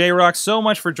 Thank you, J-Rocc, so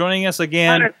much for joining us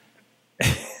again. You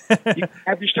can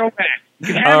have your show back.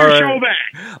 You can have your show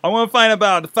back. I want to find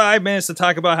about 5 minutes to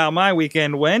talk about how my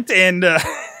weekend went and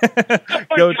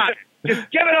go.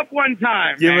 Just give it up one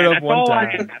time. Give it up one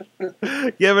time.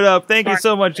 Give it up. Thank you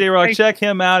so much, J-Rocc. Check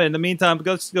him out. In the meantime,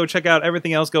 go check out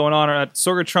everything else going on at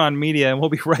Sorgatron Media, and we'll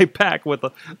be right back with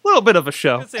a little bit of a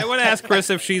show. I want to ask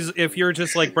Chris if you're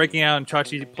just like breaking out and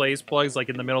Chachi plays plugs like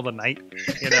in the middle of the night,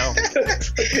 you know,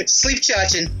 sleep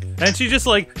chaching, and she just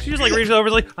reaches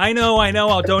over like, I know,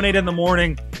 I'll donate in the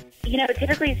morning. You know,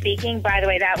 typically speaking, by the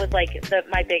way, that was like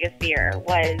my biggest fear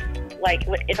was like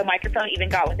if a microphone even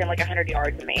got within like 100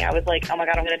 yards of me, I was like, oh my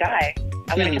God, I'm going to die.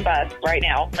 I'm going to combust right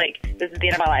now. Like, this is the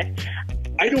end of my life.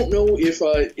 I don't know if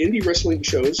indie wrestling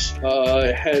shows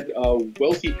had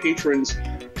wealthy patrons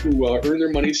who earn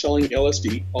their money selling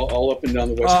LSD all up and down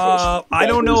the West Coast. I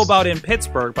don't know about in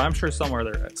Pittsburgh, but I'm sure somewhere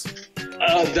there is.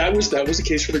 That was the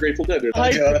case for the Grateful Dead.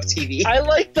 TV. I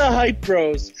like the hype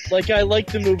bros. Like, I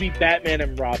like the movie Batman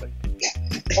and Robin.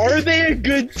 Are they a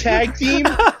good tag team?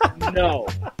 No.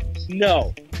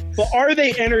 But are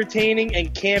they entertaining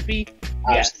and campy?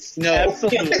 Yes. No.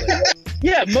 Absolutely.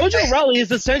 Yeah, Mojo Rawley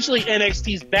is essentially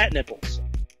NXT's Bat Nipples.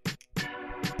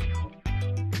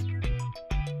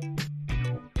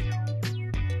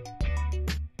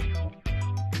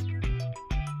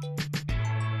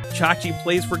 Chachi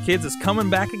Plays for Kids is coming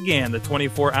back again, the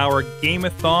 24-hour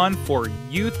game-a-thon for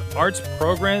youth arts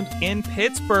programs in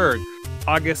Pittsburgh.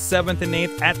 August 7th and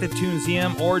 8th at the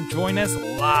Toonseum, or join us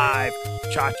live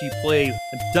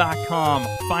ChachiPlays.com.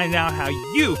 Find out how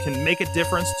you can make a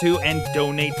difference too and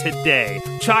donate today.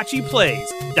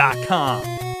 ChachiPlays.com.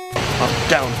 Up,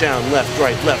 down, down, left,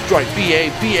 right,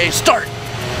 BA, start!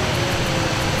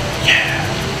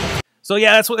 So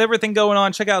yeah, that's what everything going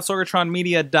on. Check out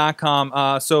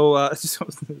sorgatronmedia.com. So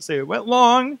say it went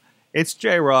long. It's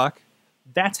J-Rocc.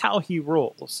 That's how he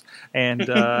rolls. And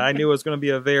I knew it was going to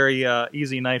be a very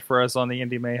easy night for us on the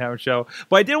Indy Mayhem show.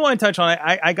 But I did want to touch on it.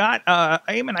 I got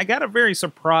Eamon, I got a very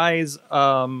surprise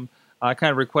kind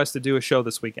of request to do a show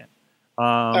this weekend.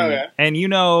 Okay. And you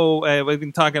know, we've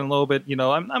been talking a little bit. You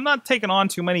know, I'm not taking on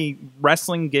too many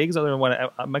wrestling gigs other than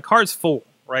what my car's full,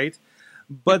 right?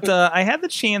 But I had the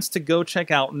chance to go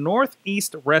check out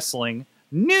Northeast Wrestling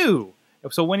new.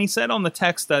 So when he said on the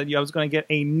text that I was going to get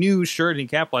a new shirt and he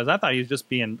capitalized, I thought he was just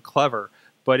being clever.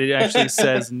 But it actually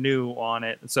says new on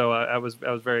it. So I was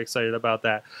very excited about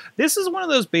that. This is one of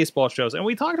those baseball shows. And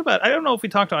we talked about, I don't know if we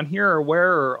talked on here or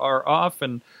where or off.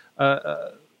 And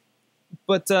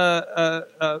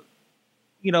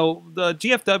you know, the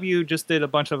GFW just did a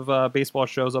bunch of baseball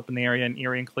shows up in the area in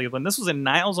Erie and Cleveland. This was in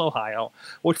Niles, Ohio,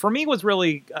 which for me was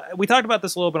really, we talked about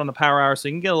this a little bit on the Power Hour, so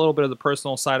you can get a little bit of the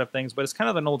personal side of things, but it's kind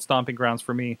of an old stomping grounds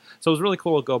for me. So it was really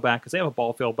cool to go back because they have a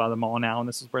ball field by the mall now, and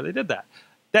this is where they did that.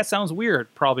 That sounds weird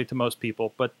probably to most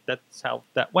people, but that's how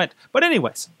that went. But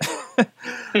anyways,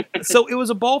 so it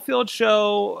was a ball field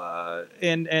show,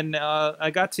 and I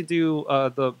got to do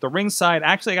the ringside.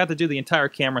 Actually, I got to do the entire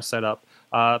camera setup.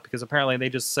 Because apparently they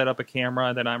just set up a camera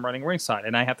and then I'm running ringside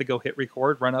and I have to go hit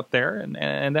record, run up there,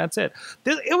 and that's it.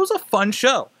 It was a fun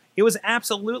show. It was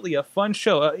absolutely a fun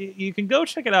show. You can go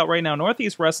check it out right now,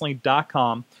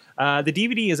 northeastwrestling.com. The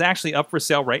DVD is actually up for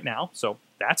sale right now, so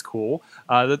that's cool.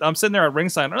 I'm sitting there at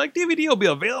ringside and they're like, DVD will be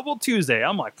available Tuesday.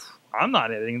 I'm like, I'm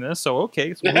not editing this, so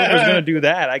okay. So whoever's going to do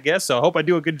that, I guess. So I hope I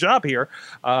do a good job here.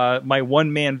 My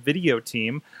one-man video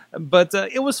team. But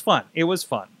it was fun. It was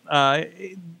fun.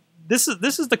 This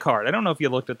is the card. I don't know if you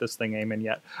looked at this thing, Eamon,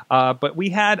 yet. But we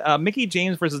had Mickie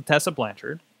James versus Tessa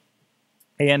Blanchard.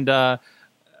 And I'll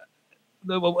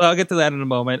get to that in a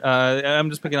moment. I'm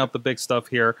just picking up the big stuff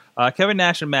here. Kevin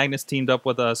Nash and Magnus teamed up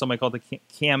with somebody called the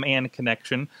Cam Ann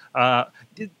Connection. Do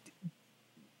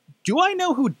I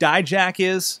know who Dijak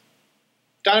is?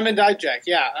 Donovan Dijak,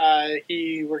 yeah.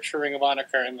 He works for Ring of Honor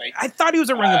currently. I thought he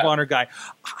was a Ring of Honor guy.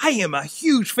 I am a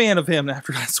huge fan of him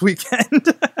after last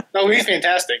weekend. No, he's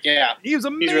fantastic, yeah. He was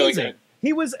amazing. He's really good.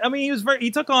 He was, I mean,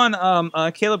 he took on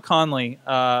Caleb Conley,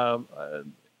 and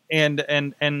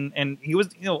he was,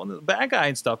 you know, the bad guy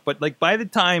and stuff, but like by the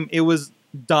time it was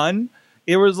done,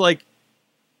 it was like,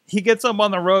 he gets up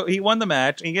on the road. He won the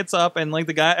match. And he gets up, and like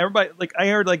the guy, everybody, like I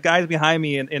heard like guys behind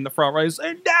me in the front row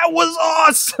saying, "That was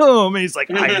awesome." And he's like,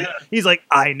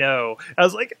 I know. I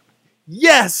was like,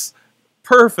 yes,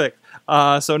 perfect.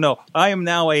 So no, I am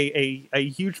now a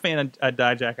huge fan of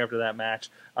Dijak after that match.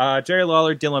 Jerry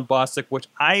Lawler, Dylan Bostic, which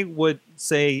I would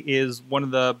say is one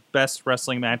of the best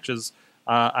wrestling matches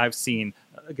I've seen.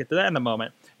 I'll get to that in a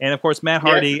moment. And of course, Matt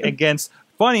Hardy against,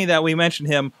 funny that we mentioned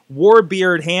him,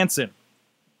 Warbeard Hansen.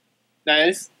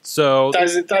 Nice. So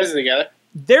ties it together.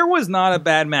 There was not a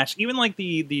bad match. Even like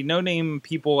the no-name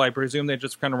people, I presume they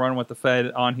just kind of run with the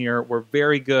Fed on here, were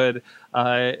very good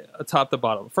top to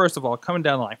bottom. First of all, coming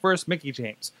down the line. First, Mickie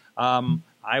James.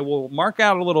 I will mark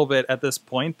out a little bit at this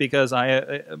point because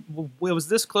it was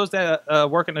this close to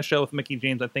working a show with Mickie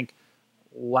James, I think,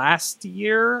 last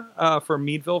year for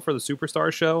Meadville for the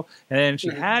Superstar show. And then she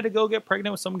had to go get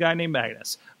pregnant with some guy named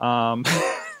Magnus.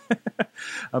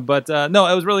 But no,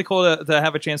 it was really cool to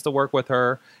have a chance to work with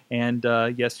her, and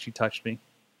yes, she touched me.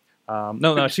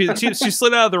 She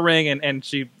slid out of the ring and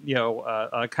she, you know,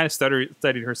 kind of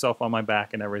steadied herself on my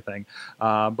back and everything.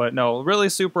 But no, really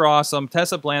super awesome.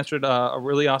 Tessa Blanchard,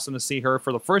 really awesome to see her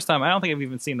for the first time. I don't think I've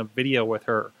even seen a video with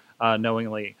her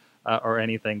knowingly or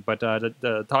anything, but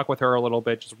to talk with her a little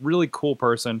bit, just really cool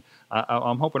person.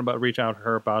 I'm hoping about reach out to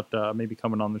her about maybe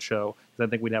coming on the show because I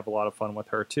think we'd have a lot of fun with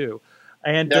her too.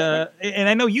 And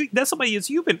I know that's somebody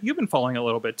you've been following a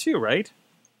little bit too, right?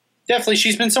 Definitely,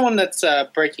 she's been someone that's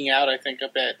breaking out, I think, a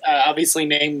bit. Obviously,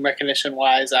 name recognition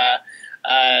wise,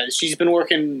 she's been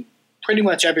working pretty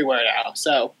much everywhere now.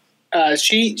 So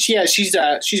she's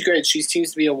great. She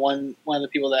seems to be one of the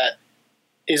people that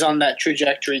is on that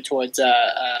trajectory towards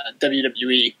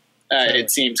WWE. It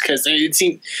seems because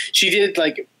she did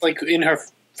like in her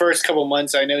first couple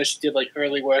months, I know she did like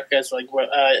early work as like a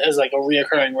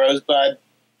reoccurring Rosebud,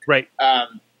 right?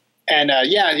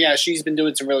 Yeah, she's been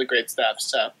doing some really great stuff.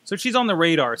 So she's on the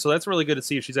radar. So that's really good to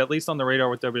see. She's at least on the radar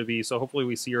with WWE. So hopefully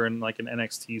we see her in like an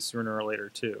NXT sooner or later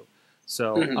too.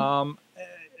 So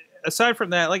aside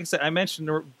from that, like I said, I mentioned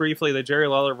briefly the Jerry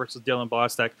Lawler versus Dylan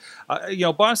Bostic.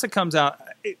 Bostic comes out.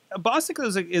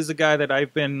 Bostic is a guy that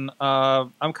I've been.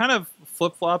 I'm kind of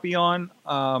flip floppy on.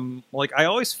 Like I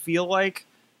always feel like,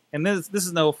 and this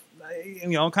is no.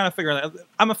 I'm kind of figuring that.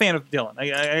 I'm a fan of Dylan.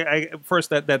 I first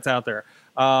that's out there.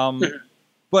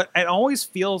 But it always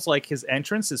feels like his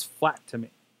entrance is flat to me.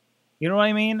 You know what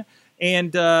I mean?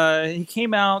 And he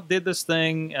came out, did this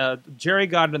thing. Jerry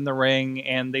got in the ring,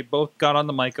 and they both got on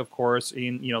the mic, of course.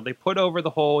 And, they put over the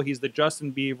whole, he's the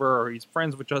Justin Bieber, or he's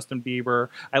friends with Justin Bieber.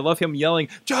 I love him yelling,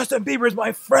 Justin Bieber's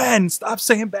my friend! Stop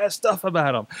saying bad stuff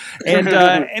about him. And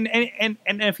and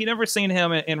if you've never seen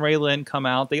him and Ray Lynn come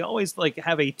out, they always like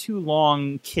have a too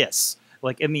long kiss,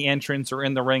 like in the entrance or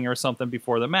in the ring or something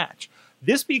before the match.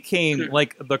 This became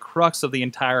like the crux of the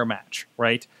entire match,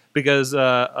 right? Because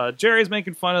Jerry's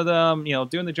making fun of them,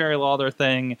 doing the Jerry Lawler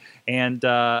thing, and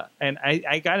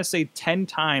I got to say, 10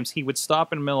 times he would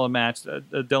stop in the middle of a match,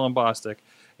 Dylan Bostic,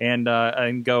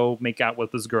 and go make out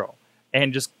with this girl,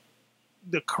 and just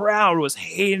the crowd was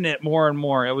hating it more and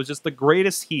more. It was just the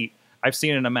greatest heat I've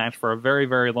seen in a match for a very,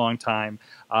 very long time.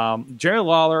 Jerry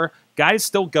Lawler, guy's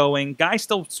still going, guy's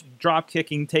still drop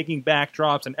kicking, taking back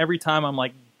drops, and every time I'm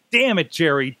like, damn it,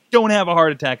 Jerry, don't have a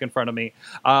heart attack in front of me.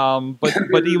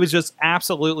 But he was just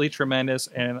absolutely tremendous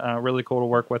and really cool to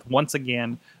work with. Once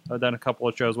again, I've done a couple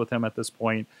of shows with him at this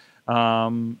point.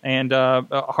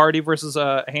 Hardy versus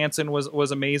Hansen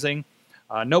was amazing.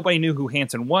 Nobody knew who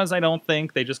Hansen was, I don't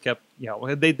think. They just kept,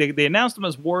 they announced him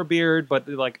as Warbeard, but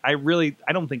like I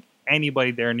don't think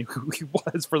anybody there knew who he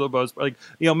was for the most part,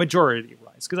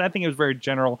 majority-wise. Because I think it was very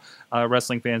general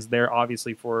wrestling fans there,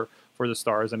 obviously, for the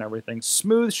stars and everything.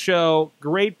 Smooth show,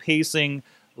 great pacing,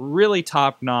 really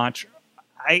top notch.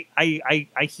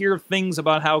 I hear things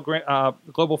about how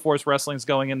Global Force Wrestling is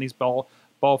going in these ball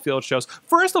field shows.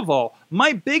 First of all,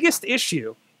 my biggest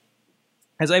issue,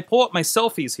 as I pull up my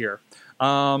selfies here,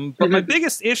 but my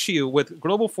biggest issue with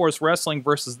Global Force Wrestling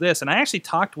versus this, and I actually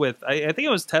talked with, I think it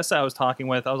was Tessa I was talking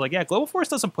with. I was like, yeah, Global Force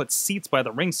doesn't put seats by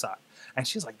the ringside. And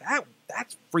she's like,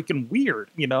 that's freaking weird,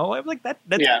 I'm like,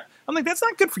 I'm like, that's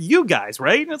not good for you guys,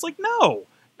 right? And it's like, no,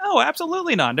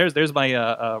 absolutely not. There's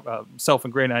my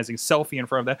self-aggrandizing selfie in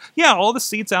front of that. Yeah, all the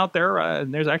seats out there,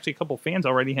 and there's actually a couple fans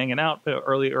already hanging out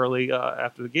early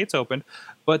after the gates opened.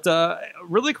 But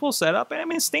really cool setup. And I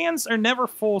mean, stands are never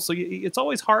full, so it's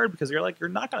always hard because you're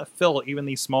not going to fill even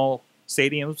these small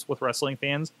stadiums with wrestling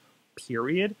fans,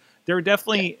 period. There were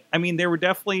definitely, there were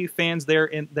definitely fans there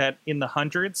in the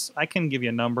hundreds. I can give you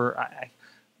a number.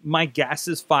 My guess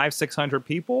is 500-600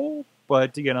 people,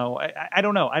 but I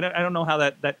don't know. I don't know how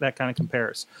that kind of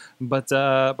compares. But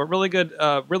really good.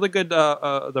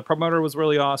 The promoter was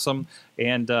really awesome,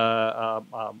 and I'm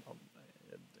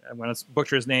going to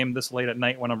butcher his name this late at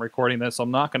night when I'm recording this, so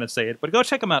I'm not going to say it. But go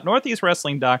check them out,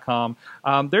 northeastwrestling.com.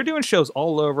 They're doing shows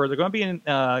all over. They're going to be in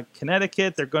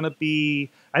Connecticut. They're going to be,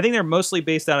 I think they're mostly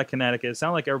based out of Connecticut. It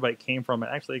sounds like everybody came from it.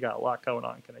 Actually, they got a lot going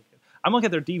on in Connecticut. I'm looking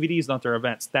at their DVDs, not their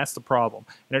events. That's the problem.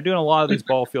 And they're doing a lot of these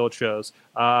ball field shows.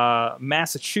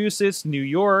 Massachusetts, New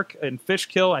York, and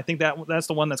Fishkill. I think that's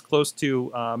the one that's close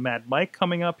to Mad Mike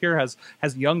coming up here. Has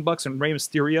Young Bucks and Rey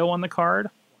Mysterio on the card.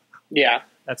 Yeah.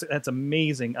 That's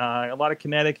amazing. A lot of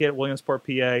Connecticut, Williamsport,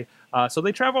 PA. So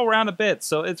they travel around a bit.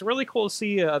 So it's really cool to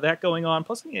see that going on.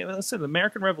 Plus, listen, the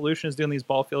American Revolution is doing these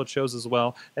ball field shows as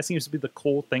well. That seems to be the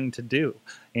cool thing to do.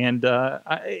 And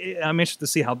I'm interested to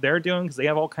see how they're doing because they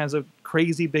have all kinds of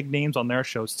crazy big names on their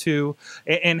shows too.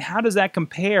 And how does that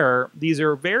compare? These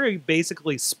are very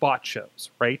basically spot shows,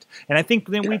 right? And I think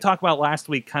then we talked about last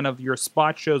week kind of your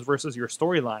spot shows versus your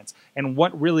storylines and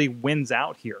what really wins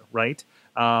out here, right?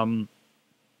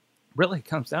 Really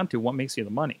comes down to what makes you the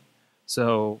money.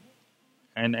 So,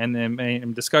 and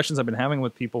then discussions I've been having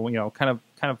with people, kind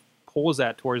of pulls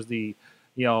that towards the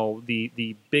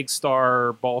big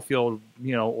star ball field,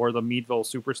 or the Meadville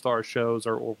Superstar shows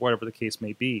or whatever the case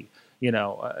may be. You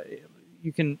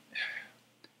can.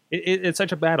 It's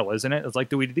such a battle, isn't it? It's like,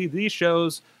 do we do these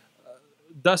shows,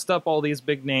 dust up all these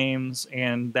big names,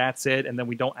 and that's it, and then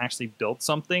we don't actually build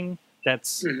something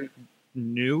that's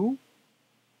new,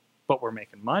 but we're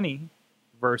making money,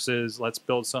 versus let's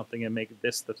build something and make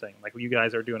this the thing. Like you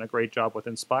guys are doing a great job with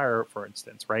Inspire, for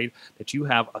instance, right? That you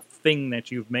have a thing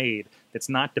that you've made that's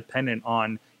not dependent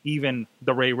on even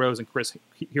the Ray Rose and Chris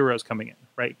Heroes coming in,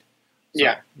 right? So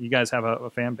yeah. You guys have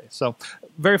a fan base. So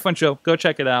very fun show. Go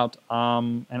check it out.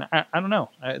 And I don't know.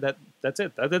 That's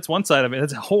it. That's one side of it.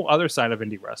 That's a whole other side of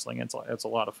indie wrestling. It's a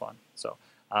lot of fun. So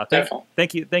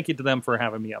thank you to them for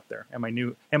having me up there. And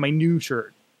my new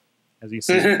shirt, as you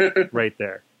see right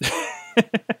there.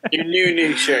 Your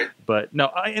new shirt. But no,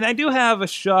 and I do have a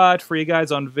shot for you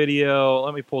guys on video.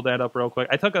 Let me pull that up real quick.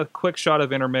 I took a quick shot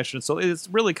of intermission, so it's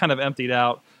really kind of emptied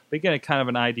out. But you get kind of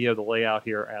an idea of the layout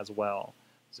here as well,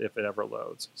 so if it ever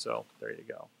loads. So there you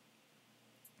go.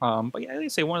 But yeah, they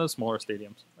say one of the smaller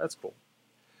stadiums. That's cool.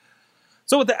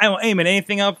 So with that, Eamon,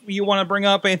 anything up you want to bring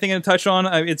up? Anything to touch on?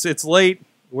 It's late.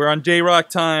 We're on J-Rocc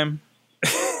time.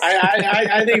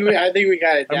 I think we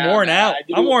got it down. I'm worn out.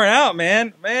 I'm worn out,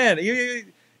 man. Man,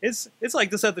 it's like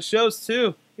this at the shows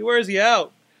too. He wears you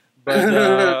out.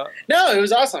 But no, it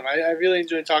was awesome. I really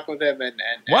enjoyed talking with him. And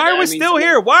why are we still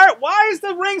here? Why is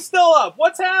the ring still up?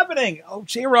 What's happening? Oh,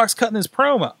 J-Rocc's cutting his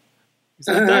promo. He's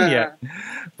not done yet.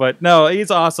 But no, he's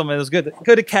awesome. It was good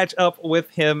to catch up with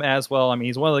him as well. I mean,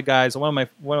 he's one of the guys. One of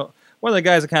the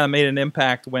guys that kind of made an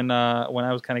impact when I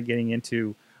was kind of getting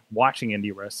into watching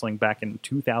indie wrestling back in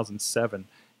 2007.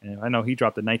 And I know he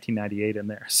dropped the 1998 in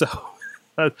there.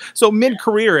 So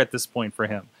mid-career at this point for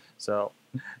him. So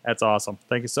that's awesome.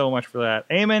 Thank you so much for that.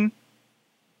 Eamon,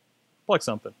 plug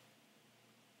something.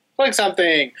 Plug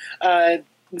something.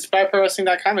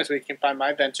 InspiredProWrestling.com is where you can find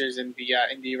my ventures in the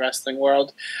indie wrestling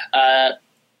world. I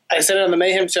said it on the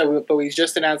Mayhem show, but we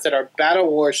just announced that our Battle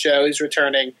War show is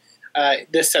returning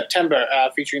this September,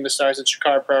 featuring the stars of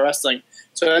Chikara Pro Wrestling.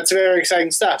 So that's very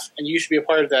exciting stuff, and you should be a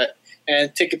part of that.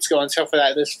 And tickets go on sale for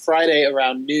that this Friday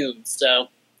around noon. So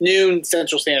noon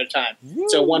Central Standard Time. Woo.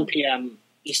 So 1 p.m.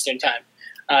 Eastern Time.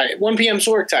 1 p.m.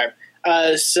 Sorg time.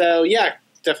 So yeah,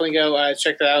 definitely go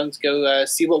check that out and go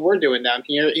see what we're doing down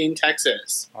here in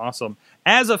Texas. Awesome.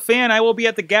 As a fan, I will be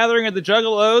at the Gathering of the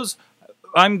Juggalos.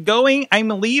 I'm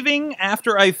leaving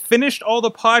after I finished all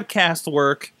the podcast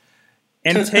work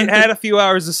and had a few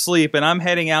hours of sleep, and I'm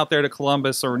heading out there to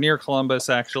Columbus, or near Columbus,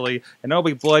 actually, and there'll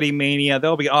be Bloody Mania,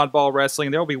 there'll be Oddball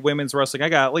Wrestling, there'll be Women's Wrestling. I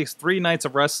got at least 3 nights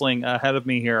of wrestling ahead of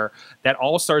me here. That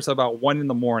all starts at about 1 in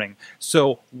the morning.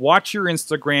 So watch your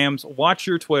Instagrams, watch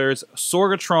your Twitters.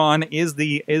 Sorgatron is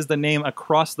the name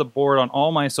across the board on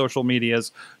all my social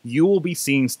medias. You will be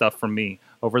seeing stuff from me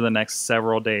over the next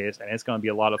several days, and it's going to be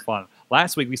a lot of fun.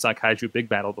 Last week, we saw Kaiju Big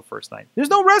Battle the first night. There's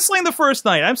no wrestling the first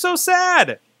night. I'm so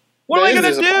sad. What am I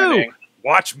going to do?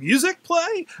 Watch music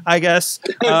play? I guess.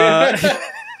 But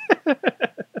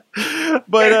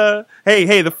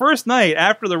hey, the first night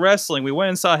after the wrestling, we went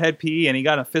and saw Head PE, and he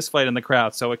got in a fist fight in the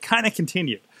crowd, so it kind of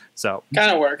continued. So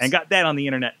kind of works. And got that on the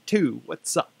internet too.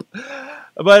 What's up?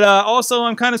 But also,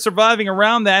 I'm kind of surviving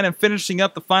around that and finishing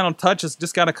up the final touches.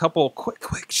 Just got a couple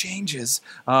quick changes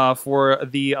for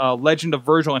the Legend of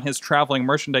Virgil and his traveling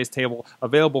merchandise table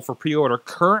available for pre-order.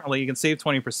 Currently, you can save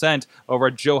 20% over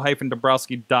at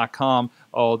joe-dabrowski.com.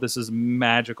 Oh, this is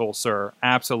magical, sir.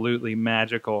 Absolutely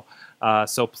magical.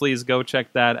 So please go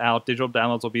check that out. Digital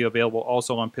downloads will be available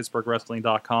also on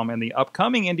PittsburghWrestling.com and the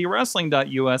upcoming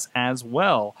IndieWrestling.us as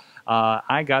well.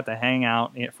 I got to hang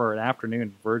out for an afternoon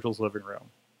in Virgil's living room.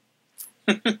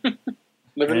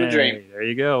 Living the dream. There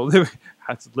you go.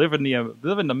 Living the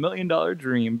 $1 million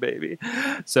dream, baby.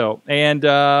 So, and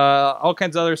all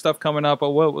kinds of other stuff coming up.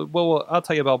 But I'll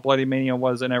tell you about Bloody Mania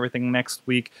and everything next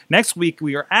week. Next week,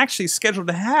 we are actually scheduled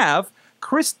to have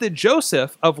Chris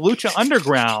DeJoseph of Lucha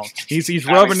Underground. He's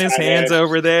rubbing his hands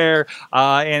over there,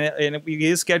 and he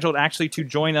is scheduled actually to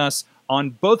join us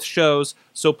on both shows.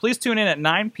 So please tune in at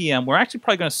 9 p.m. We're actually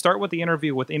probably going to start with the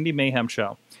interview with Indy Mayhem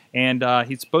Show. And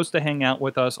he's supposed to hang out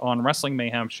with us on Wrestling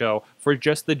Mayhem Show for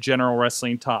just the general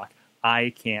wrestling talk.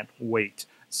 I can't wait.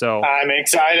 So I'm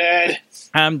excited.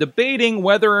 I'm debating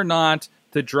whether or not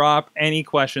to drop any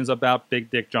questions about Big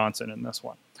Dick Johnson in this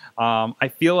one. I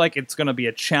feel like it's going to be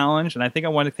a challenge, and I think I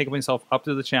want to take myself up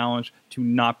to the challenge to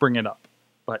not bring it up.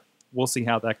 But we'll see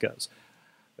how that goes.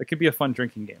 It could be a fun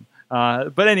drinking game.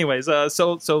 But anyways,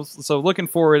 so looking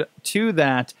forward to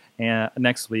that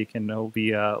next week, and it'll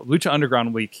be Lucha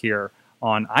Underground week here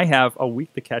on. I have a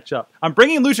week to catch up. I'm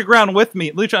bringing Lucha Underground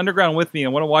with me,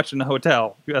 and want to watch in the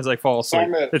hotel as I fall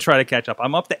asleep to try to catch up.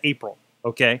 I'm up to April.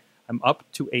 Okay, I'm up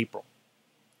to April.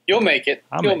 You'll make it.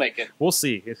 You'll make it. We'll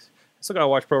see. I still gotta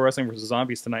watch Pro Wrestling vs.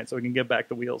 Zombies tonight, so we can get back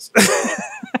to wheels.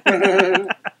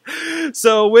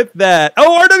 So with that,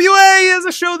 RWA is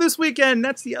a show this weekend.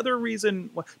 That's the other reason.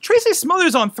 Tracy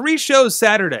Smothers on 3 shows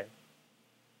Saturday.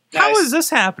 Nice. How is this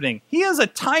happening? He has a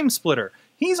time splitter.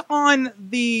 He's on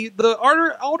the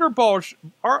Altar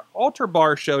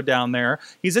Bar show down there.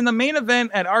 He's in the main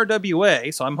event at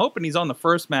RWA, so I'm hoping he's on the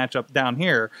first matchup down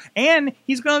here. And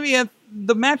he's going to be at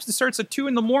the match that starts at 2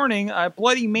 in the morning at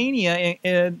Bloody Mania,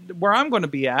 where I'm going to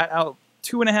be at, out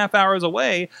 2.5 hours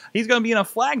away. He's going to be in a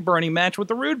flag burning match with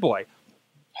the Rude Boy.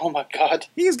 Oh my God.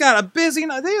 He's got a busy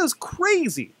night. That is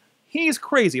crazy. He's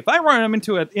crazy. If I run him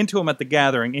into him at the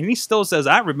gathering and he still says,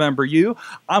 "I remember you,"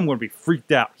 I'm going to be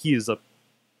freaked out. He's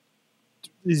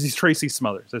Tracy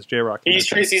Smothers. That's J-Rocc. He's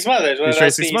Tracy Smothers. What He's else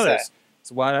Tracy did he Smothers. say?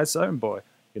 It's why I Southern boy.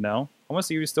 You know, I want to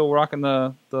see you still rocking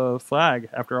the flag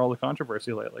after all the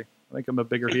controversy lately. I think I'm a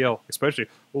bigger heel, especially.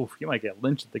 Oof, you might get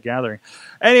lynched at the gathering.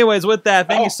 Anyways, with that,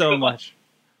 thank you so much.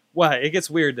 What? It gets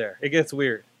weird there. It gets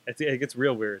weird. It gets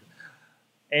real weird.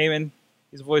 Eamon,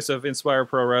 he's the voice of Inspire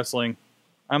Pro Wrestling.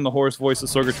 I'm the hoarse voice of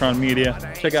Sorgatron Media.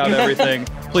 Check out everything.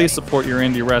 Please support your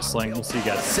indie wrestling. We'll see you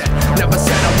guys. Never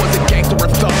said I was a gangster or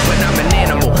thug, but I'm an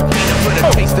animal. Beating for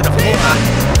the taste of the floor.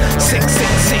 Sick, sick,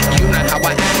 sick. You know how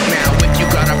I act now. If you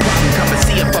got a problem, come and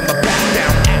see if I'm a back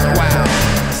down. Act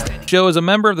wild. Show is a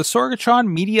member of the Sorgatron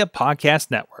Media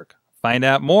Podcast Network. Find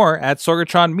out more at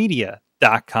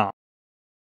sorgatronmedia.com.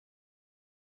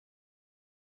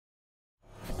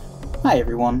 Hi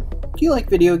everyone. Do you like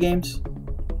video games?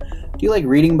 Do you like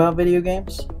reading about video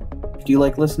games? Do you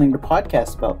like listening to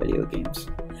podcasts about video games?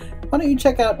 Why don't you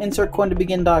check out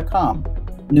InsertCoinToBegin.com?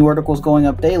 New articles going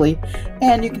up daily,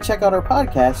 and you can check out our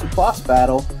podcast, Boss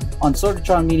Battle, on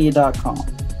SorgatronMedia.com.